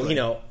 Exactly.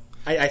 So,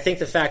 I think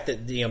the fact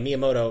that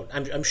Miyamoto,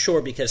 I'm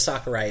sure because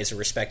Sakurai is a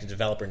respected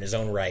developer in his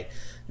own right,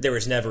 there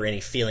was never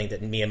any feeling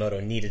that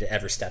Miyamoto needed to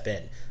ever step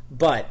in.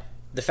 But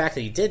the fact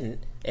that he didn't,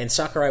 and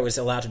Sakurai was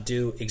allowed to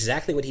do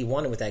exactly what he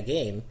wanted with that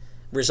game,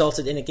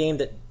 resulted in a game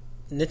that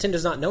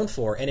Nintendo's not known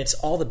for, and it's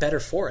all the better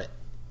for it.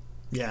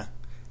 Yeah,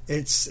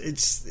 I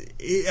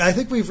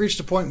think we've reached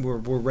a point where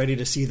we're ready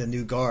to see the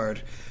new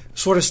guard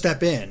sort of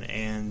step in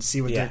and see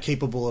what they're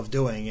capable of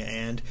doing,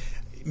 and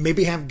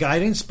maybe have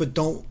guidance, but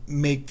don't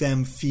make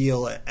them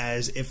feel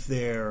as if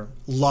they're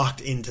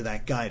locked into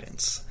that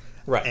guidance.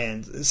 Right.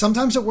 And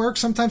sometimes it works,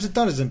 sometimes it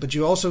doesn't, but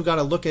you also got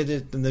to look at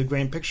it in the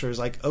grand picture as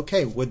like,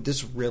 okay, would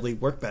this really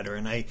work better?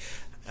 And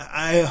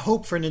I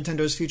hope for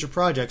Nintendo's future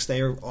projects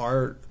they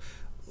are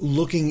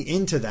looking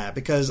into that,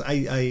 because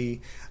I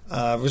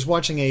was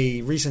watching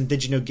a recent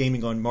Did You Know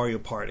Gaming on Mario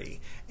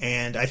Party,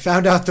 and I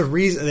found out the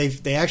reason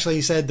they actually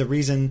said the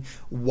reason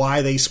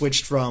why they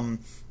switched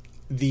from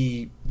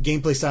the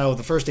gameplay style of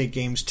the first 8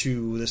 games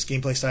to this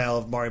gameplay style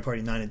of Mario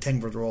Party 9 and 10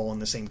 were all in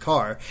the same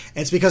car.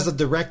 And it's because the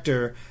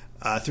director,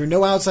 through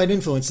no outside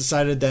influence,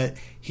 decided that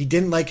he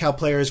didn't like how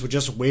players were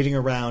just waiting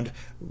around,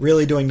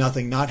 really doing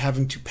nothing, not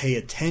having to pay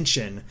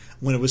attention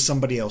when it was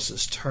somebody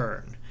else's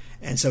turn.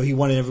 And so he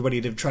wanted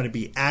everybody to try to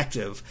be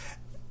active.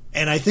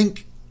 And I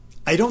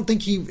don't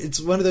think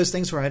it's one of those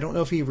things where I don't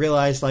know if he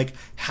realized like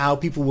how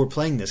people were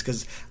playing this.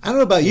 Because I don't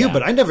know about you,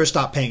 but I never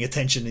stopped paying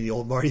attention to the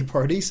old Mario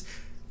parties.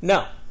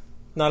 No.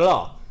 Not at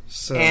all.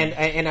 So.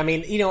 And I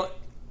mean,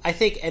 I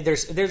think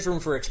there's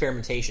room for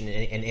experimentation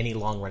in any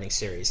long-running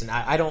series, and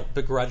I don't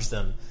begrudge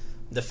them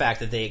the fact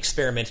that they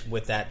experimented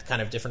with that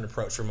kind of different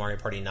approach for Mario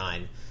Party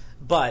 9.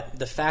 But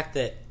the fact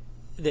that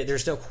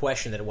there's no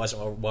question that it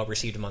wasn't well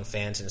received among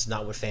fans and it's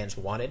not what fans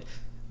wanted,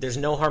 there's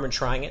no harm in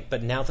trying it.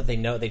 But now that they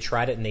know they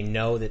tried it and they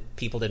know that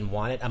people didn't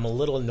want it, I'm a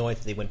little annoyed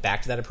that they went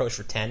back to that approach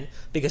for 10,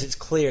 because it's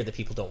clear that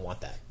people don't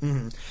want that.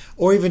 Mm-hmm.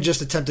 Or even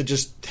just attempt to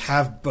just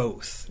have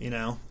both,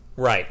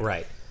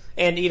 Right.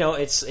 And,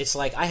 it's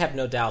like, I have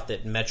no doubt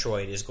that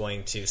Metroid is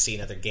going to see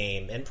another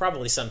game, and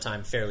probably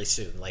sometime fairly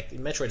soon. Like,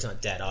 Metroid's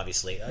not dead,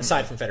 obviously,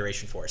 aside from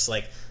Federation Force.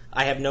 Like,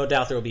 I have no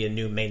doubt there will be a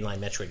new mainline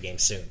Metroid game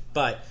soon.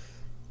 But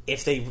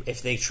if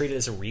they treat it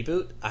as a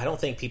reboot, I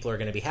don't think people are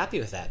going to be happy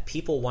with that.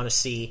 People want to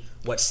see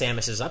what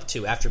Samus is up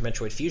to after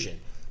Metroid Fusion.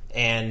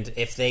 And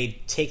if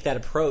they take that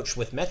approach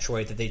with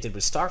Metroid that they did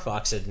with Star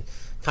Fox and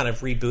kind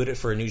of reboot it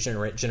for a new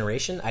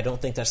generation, I don't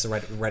think that's the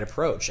right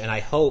approach. And I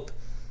hope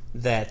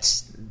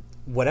that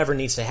whatever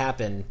needs to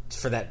happen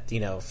for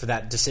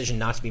that decision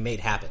not to be made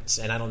happens.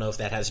 And I don't know if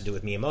that has to do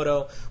with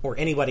Miyamoto or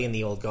anybody in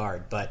the old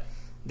guard, but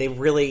they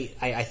really,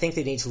 I think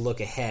they need to look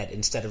ahead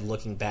instead of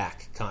looking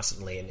back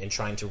constantly and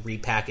trying to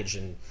repackage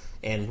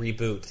and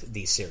reboot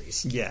these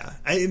series. Yeah.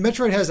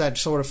 Metroid has that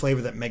sort of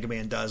flavor that Mega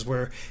Man does,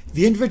 where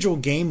the individual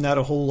game, not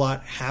a whole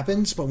lot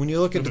happens, but when you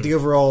look at the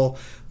overall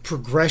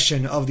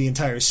progression of the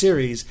entire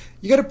series,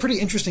 you got a pretty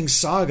interesting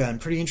saga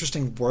and pretty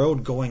interesting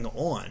world going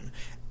on.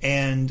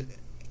 And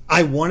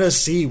I want to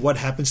see what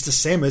happens to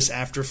Samus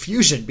after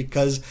Fusion,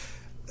 because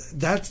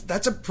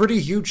that's a pretty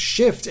huge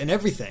shift in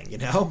everything, you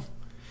know?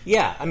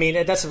 Yeah, I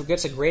mean, that's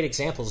a great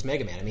example is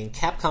Mega Man. I mean,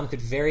 Capcom could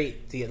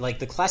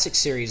the classic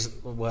series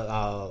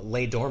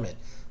lay dormant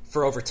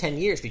for over 10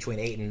 years between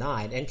 8 and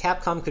 9, and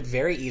Capcom could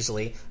very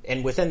easily,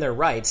 and within their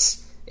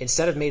rights,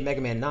 instead of made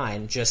Mega Man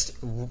 9,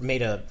 just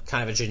made a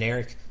kind of a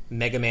generic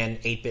Mega Man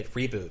 8-bit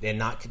reboot and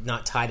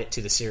not tied it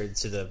to the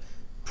series, to the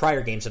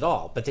prior games at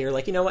all. But they were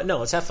like, you know what, no,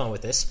 let's have fun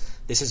with this.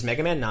 This is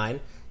Mega Man 9.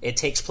 It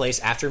takes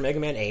place after Mega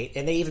Man 8,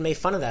 and they even made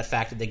fun of that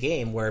fact of the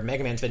game where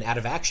Mega Man's been out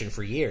of action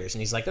for years,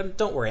 and he's like, oh,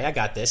 don't worry, I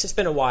got this. It's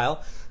been a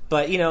while,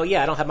 but, I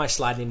don't have my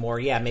slide anymore.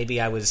 Yeah, maybe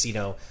I was,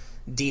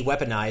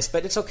 de-weaponized,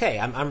 but it's okay.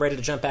 I'm ready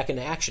to jump back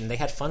into action. They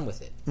had fun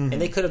with it. Mm-hmm.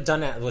 And they could have done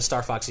that with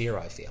Star Fox Zero,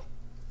 I feel.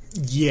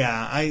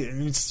 Yeah,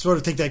 I sort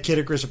of take that Kid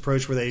Icarus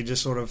approach where they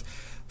just sort of,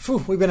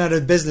 we've been out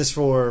of business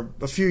for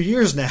a few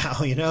years now,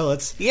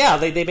 let's... Yeah,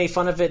 they made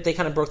fun of it. They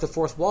kind of broke the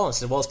fourth wall and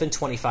said, well, it's been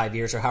 25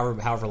 years or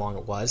however long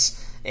it was,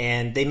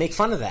 and they make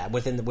fun of that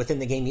within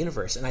the game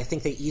universe, and I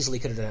think they easily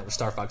could have done that with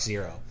Star Fox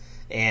Zero.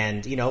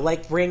 And,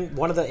 bring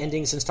one of the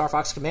endings in Star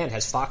Fox Command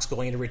has Fox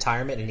going into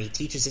retirement, and he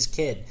teaches his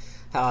kid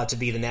to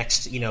be the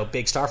next,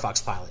 big Star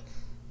Fox pilot.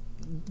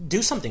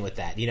 Do something with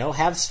that,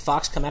 have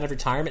Fox come out of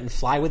retirement and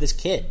fly with his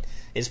kid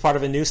as part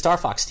of a new Star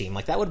Fox team.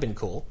 Like, that would have been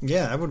cool.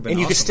 Yeah, that would have been and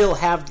awesome.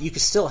 You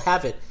could still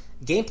have it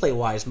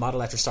gameplay-wise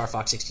modeled after Star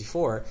Fox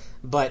 64,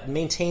 but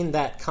maintain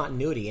that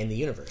continuity in the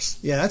universe.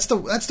 Yeah, that's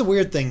the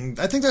weird thing.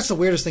 I think that's the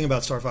weirdest thing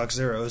about Star Fox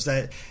Zero is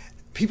that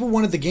people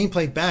wanted the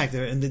gameplay back,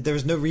 and there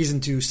was no reason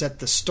to set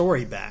the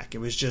story back. It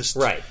was just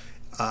right.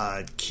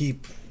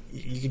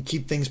 You could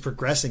keep things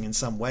progressing in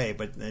some way,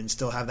 and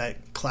still have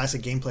that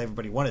classic gameplay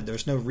everybody wanted.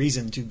 There's no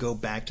reason to go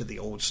back to the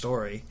old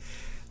story,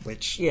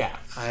 which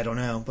I don't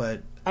know,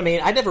 but I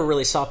mean, I never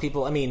really saw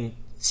people. I mean,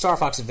 Star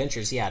Fox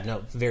Adventures,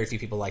 very few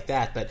people like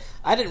that, but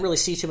I didn't really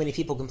see too many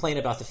people complain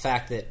about the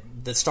fact that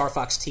the Star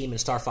Fox team and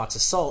Star Fox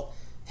Assault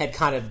had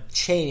kind of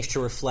changed to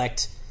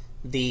reflect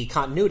the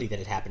continuity that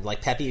had happened.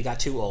 Like Peppy got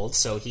too old,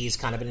 so he's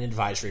kind of in an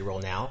advisory role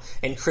now,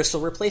 and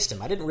Crystal replaced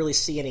him. I didn't really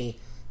see any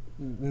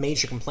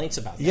major complaints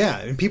about that. Yeah,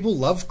 and people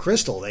love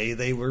Crystal.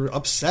 They were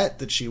upset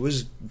that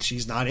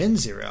she's not in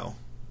Zero.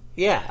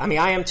 Yeah, I mean,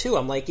 I am too.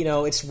 I'm like,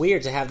 it's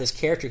weird to have this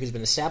character who's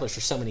been established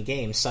for so many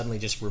games suddenly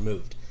just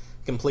removed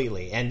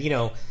completely. And,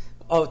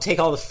 take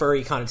all the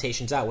furry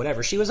connotations out,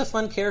 whatever. She was a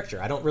fun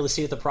character. I don't really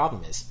see what the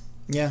problem is.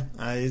 Yeah,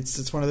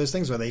 it's one of those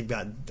things where they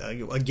got,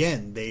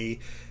 again, they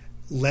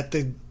let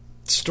the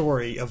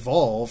story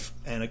evolve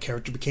and a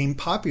character became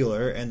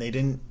popular and they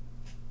didn't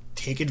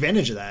take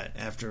advantage of that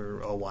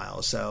after a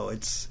while. So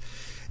it's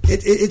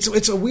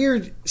a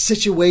weird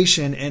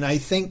situation, and I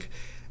think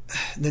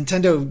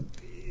Nintendo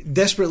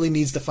desperately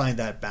needs to find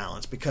that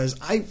balance, because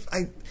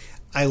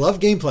I love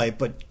gameplay,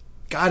 but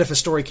God, if a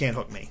story can't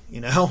hook me,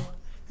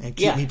 and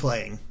keep me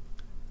playing.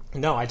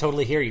 No, I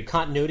totally hear you.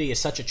 Continuity is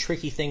such a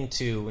tricky thing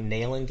to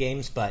nail in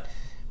games, but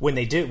when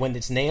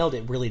it's nailed,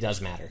 it really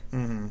does matter.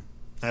 Mm-hmm.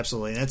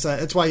 Absolutely.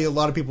 That's why a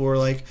lot of people were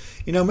like,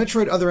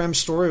 Metroid Other M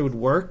story would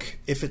work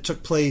if it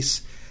took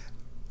place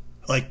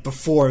like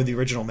before the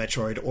original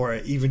Metroid, or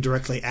even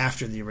directly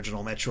after the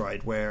original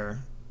Metroid, where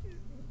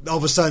all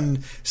of a sudden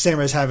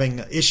Samus having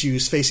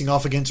issues facing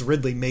off against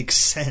Ridley makes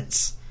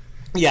sense.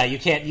 Yeah, you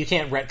can't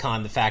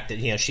retcon the fact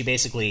that she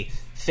basically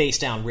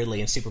faced down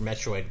Ridley in Super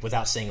Metroid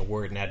without saying a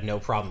word and had no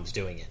problems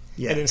doing it.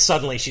 Yeah. And then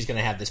suddenly she's going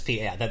to have this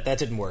that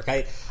didn't work.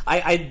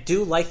 I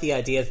do like the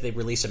idea that they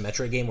released a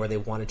Metroid game where they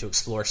wanted to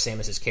explore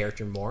Samus's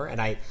character more,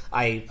 and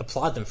I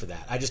applaud them for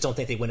that. I just don't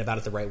think they went about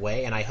it the right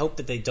way, and I hope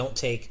that they don't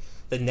take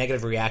the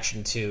negative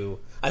reaction to...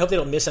 I hope they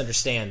don't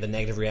misunderstand the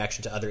negative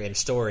reaction to Other M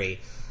story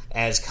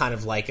as kind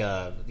of like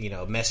a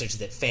message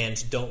that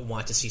fans don't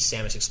want to see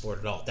Samus explored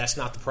at all. That's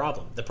not the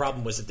problem. The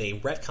problem was that they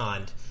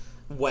retconned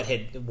what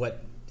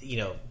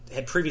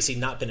had previously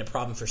not been a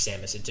problem for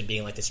Samus into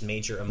being like this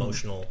major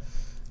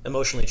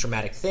emotionally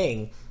traumatic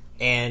thing.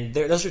 And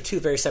those are two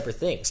very separate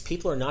things.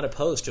 People are not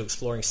opposed to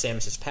exploring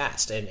Samus's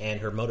past and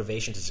her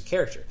motivations as a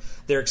character.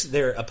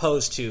 They're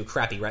opposed to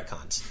crappy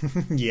retcons.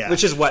 Yeah.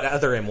 Which is what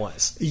Other M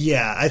was.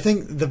 Yeah, I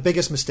think the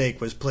biggest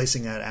mistake was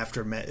placing that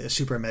after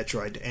Super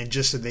Metroid, and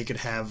just so they could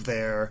have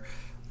their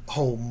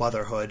whole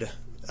motherhood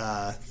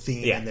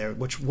theme in there,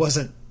 which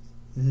wasn't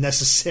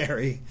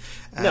necessary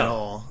at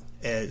all.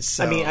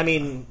 So, I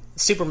mean,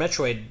 Super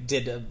Metroid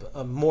did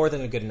a more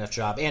than a good enough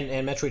job,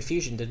 and Metroid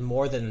Fusion did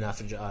more than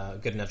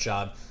good enough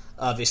job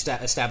of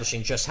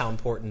establishing just how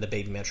important the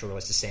baby Metroid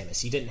was to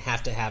Samus. You didn't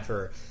have to have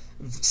her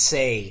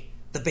say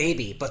the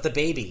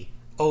baby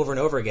over and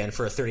over again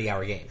for a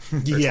 30-hour game or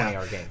a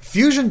 20-hour game.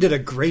 Fusion did a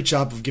great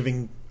job of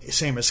giving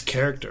Samus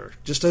character.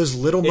 Just those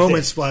little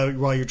moments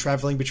while you're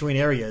traveling between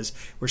areas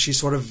where she's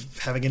sort of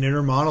having an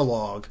inner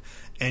monologue,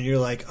 and you're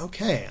like,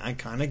 okay, I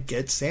kind of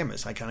get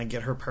Samus. I kind of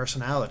get her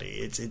personality.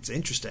 It's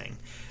interesting,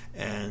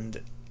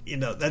 and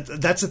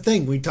that's the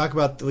thing we talk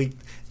about. The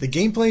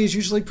gameplay is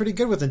usually pretty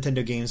good with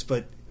Nintendo games,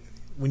 but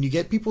when you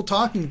get people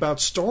talking about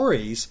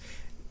stories,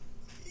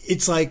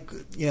 it's like,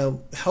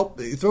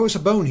 throw us a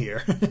bone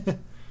here.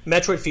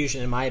 Metroid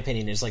Fusion, in my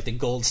opinion, is like the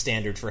gold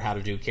standard for how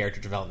to do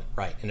character development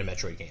right in a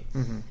Metroid game.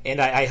 Mm-hmm.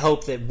 And I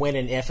hope that when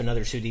and if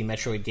another 2D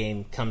Metroid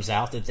game comes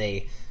out, that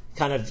they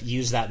kind of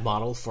use that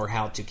model for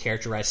how to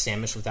characterize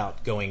Samus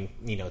without going,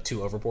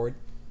 too overboard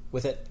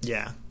with it.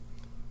 Yeah.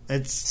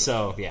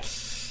 Yeah.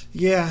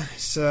 Yeah,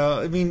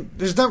 so, I mean,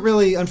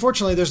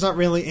 unfortunately, there's not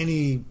really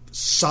any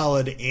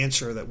solid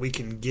answer that we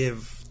can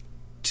give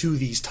to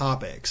these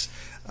topics.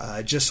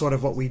 Just sort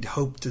of what we'd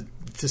hope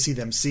to see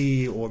them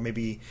see or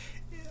maybe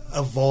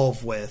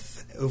evolve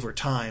with over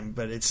time,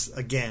 but it's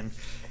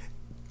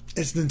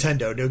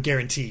Nintendo, no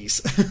guarantees.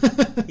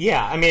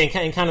 Yeah, I mean,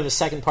 and kind of the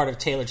second part of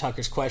Taylor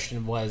Tucker's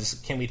question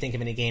was, can we think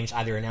of any games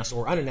either announced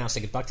or unannounced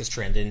that could buck this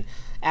trend? And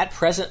at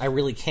present, I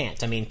really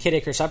can't. I mean, Kid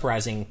Icarus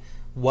Uprising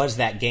was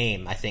that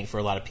game, I think, for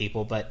a lot of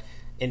people, but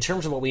in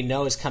terms of what we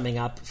know is coming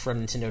up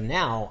from Nintendo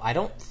now, I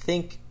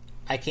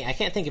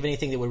can't think of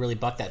anything that would really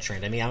buck that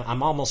trend. I mean,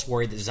 I'm almost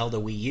worried that Zelda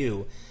Wii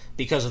U,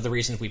 because of the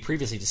reasons we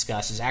previously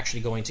discussed, is actually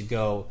going to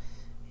go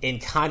in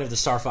kind of the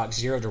Star Fox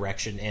Zero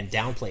direction and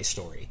downplay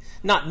story.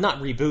 Not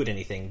reboot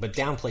anything, but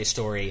downplay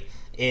story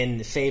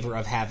in favor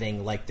of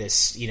having like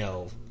this,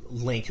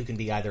 Link who can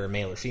be either a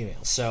male or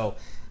female. So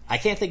I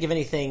can't think of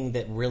anything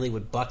that really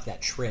would buck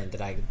that trend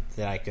that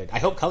I could. I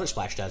hope Color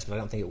Splash does, but I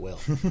don't think it will.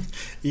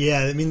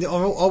 Yeah, I mean,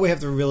 all we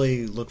have to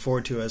really look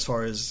forward to as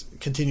far as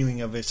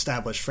continuing of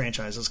established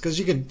franchises, because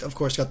you can, of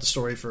course, got the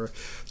story for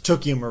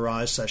Tokyo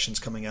Mirage Sessions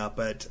coming up,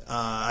 but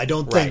I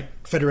don't think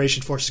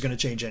Federation Force is going to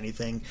change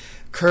anything.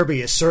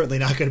 Kirby is certainly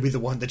not going to be the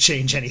one to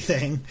change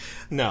anything.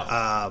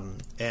 No.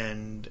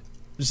 And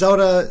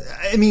Zelda,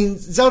 I mean,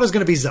 Zelda's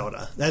going to be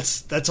Zelda.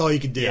 That's all you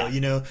can do.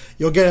 Yeah.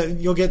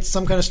 You'll get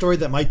some kind of story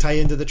that might tie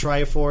into the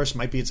Triforce,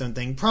 might be its own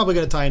thing. Probably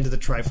going to tie into the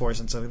Triforce,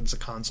 and so it's a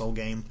console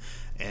game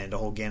and a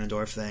whole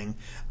Ganondorf thing.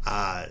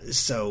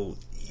 So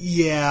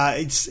yeah,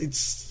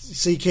 it's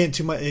so you can't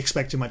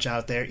expect too much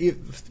out there,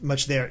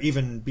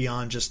 even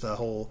beyond just the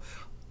whole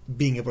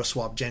being able to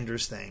swap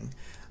genders thing.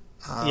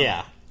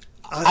 Yeah,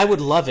 I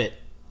would love it.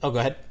 Oh, go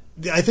ahead.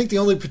 I think the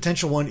only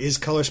potential one is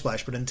Color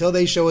Splash, but until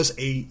they show us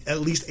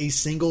at least a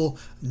single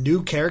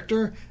new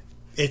character,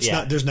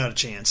 there's not a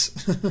chance.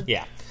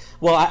 Yeah.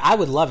 Well, I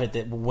would love it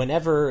that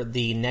whenever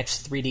the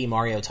next 3D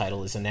Mario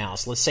title is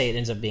announced, let's say it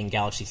ends up being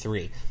Galaxy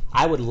 3,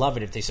 I would love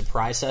it if they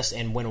surprised us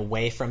and went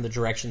away from the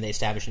direction they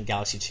established in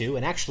Galaxy 2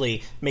 and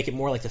actually make it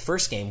more like the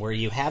first game, where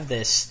you have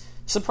this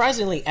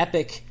surprisingly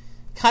epic,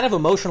 kind of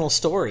emotional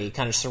story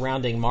kind of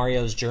surrounding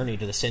Mario's journey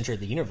to the center of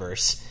the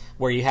universe,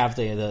 where you have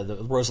the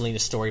Rosalina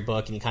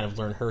storybook and you kind of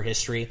learn her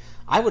history.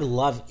 I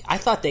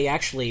thought they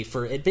actually,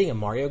 for it being a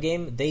Mario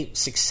game, they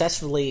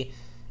successfully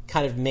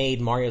kind of made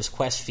Mario's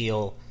quest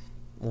feel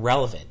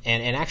relevant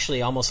and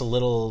actually almost a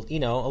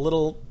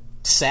little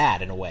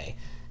sad in a way.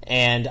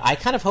 And I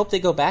kind of hope they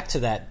go back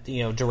to that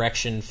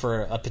direction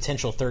for a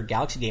potential third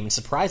Galaxy game and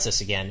surprise us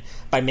again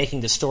by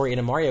making the story in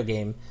a Mario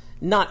game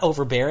not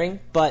overbearing,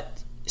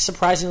 but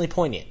surprisingly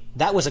poignant.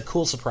 That was a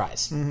cool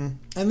surprise. Mm-hmm.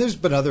 And there's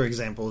been other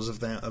examples of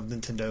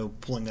Nintendo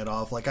pulling that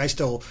off. Like, I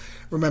still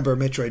remember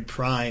the Metroid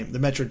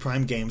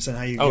Prime games, and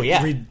how you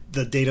read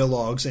the data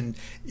logs and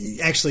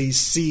actually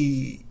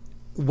see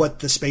what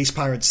the space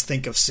pirates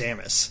think of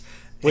Samus.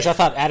 Which I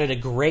thought added a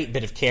great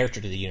bit of character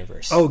to the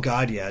universe. Oh,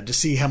 God, yeah. To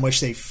see how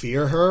much they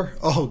fear her.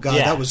 Oh, God,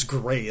 That was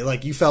great.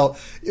 Like,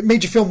 it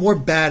made you feel more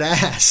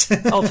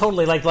badass. Oh,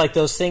 totally. Like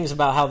those things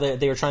about how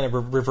they were trying to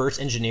reverse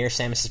engineer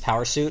Samus's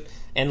power suit,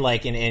 and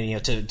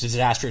to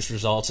disastrous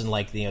results, and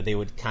they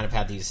would kind of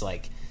have these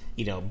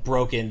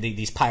broken,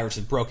 these pirates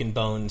with broken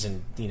bones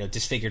and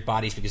disfigured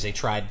bodies because they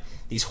tried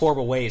these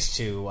horrible ways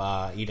to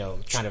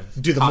kind of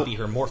copy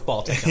her morph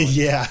ball technology.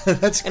 Yeah,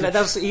 that's great.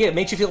 And it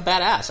makes you feel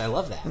badass. I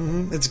love that.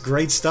 Mm-hmm. It's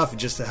great stuff.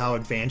 Just how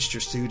advanced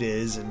your suit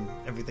is and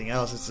everything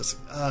else. It's just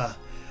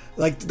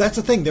that's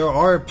the thing. There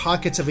are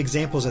pockets of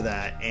examples of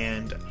that,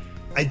 and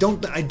I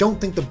don't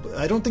think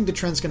the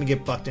trend's going to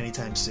get bucked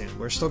anytime soon.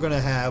 We're still going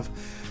to have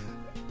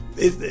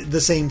the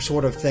same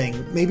sort of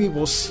thing. Maybe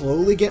we'll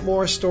slowly get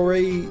more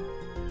story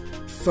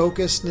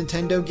focused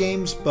Nintendo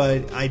games,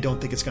 but I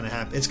don't think it's going to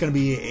happen. It's going to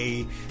be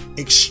a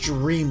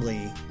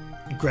extremely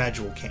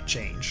gradual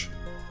change.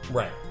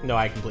 Right. No,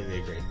 I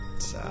completely agree.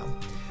 So,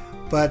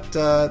 but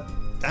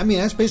I mean,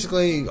 that's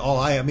basically all.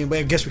 I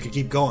guess we could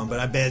keep going, but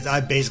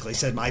I basically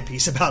said my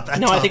piece about that.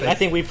 No, topic. I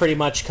think we pretty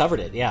much covered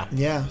it. Yeah.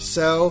 Yeah.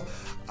 So.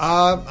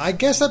 I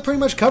guess that pretty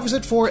much covers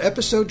it for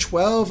episode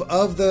 12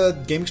 of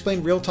the Game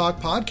Explained Real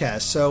Talk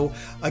podcast. So,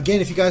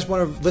 again, if you guys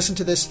want to listen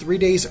to this 3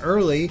 days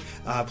early,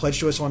 pledge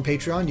to us on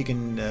Patreon. You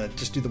can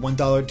just do the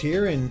 $1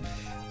 tier and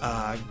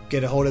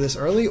get a hold of this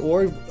early,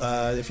 or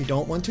if you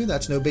don't want to,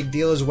 that's no big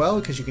deal as well,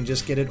 because you can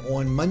just get it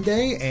on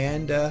Monday.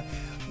 And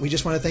we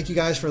just want to thank you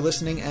guys for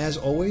listening as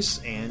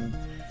always, and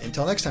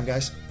until next time,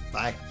 guys,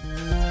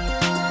 bye.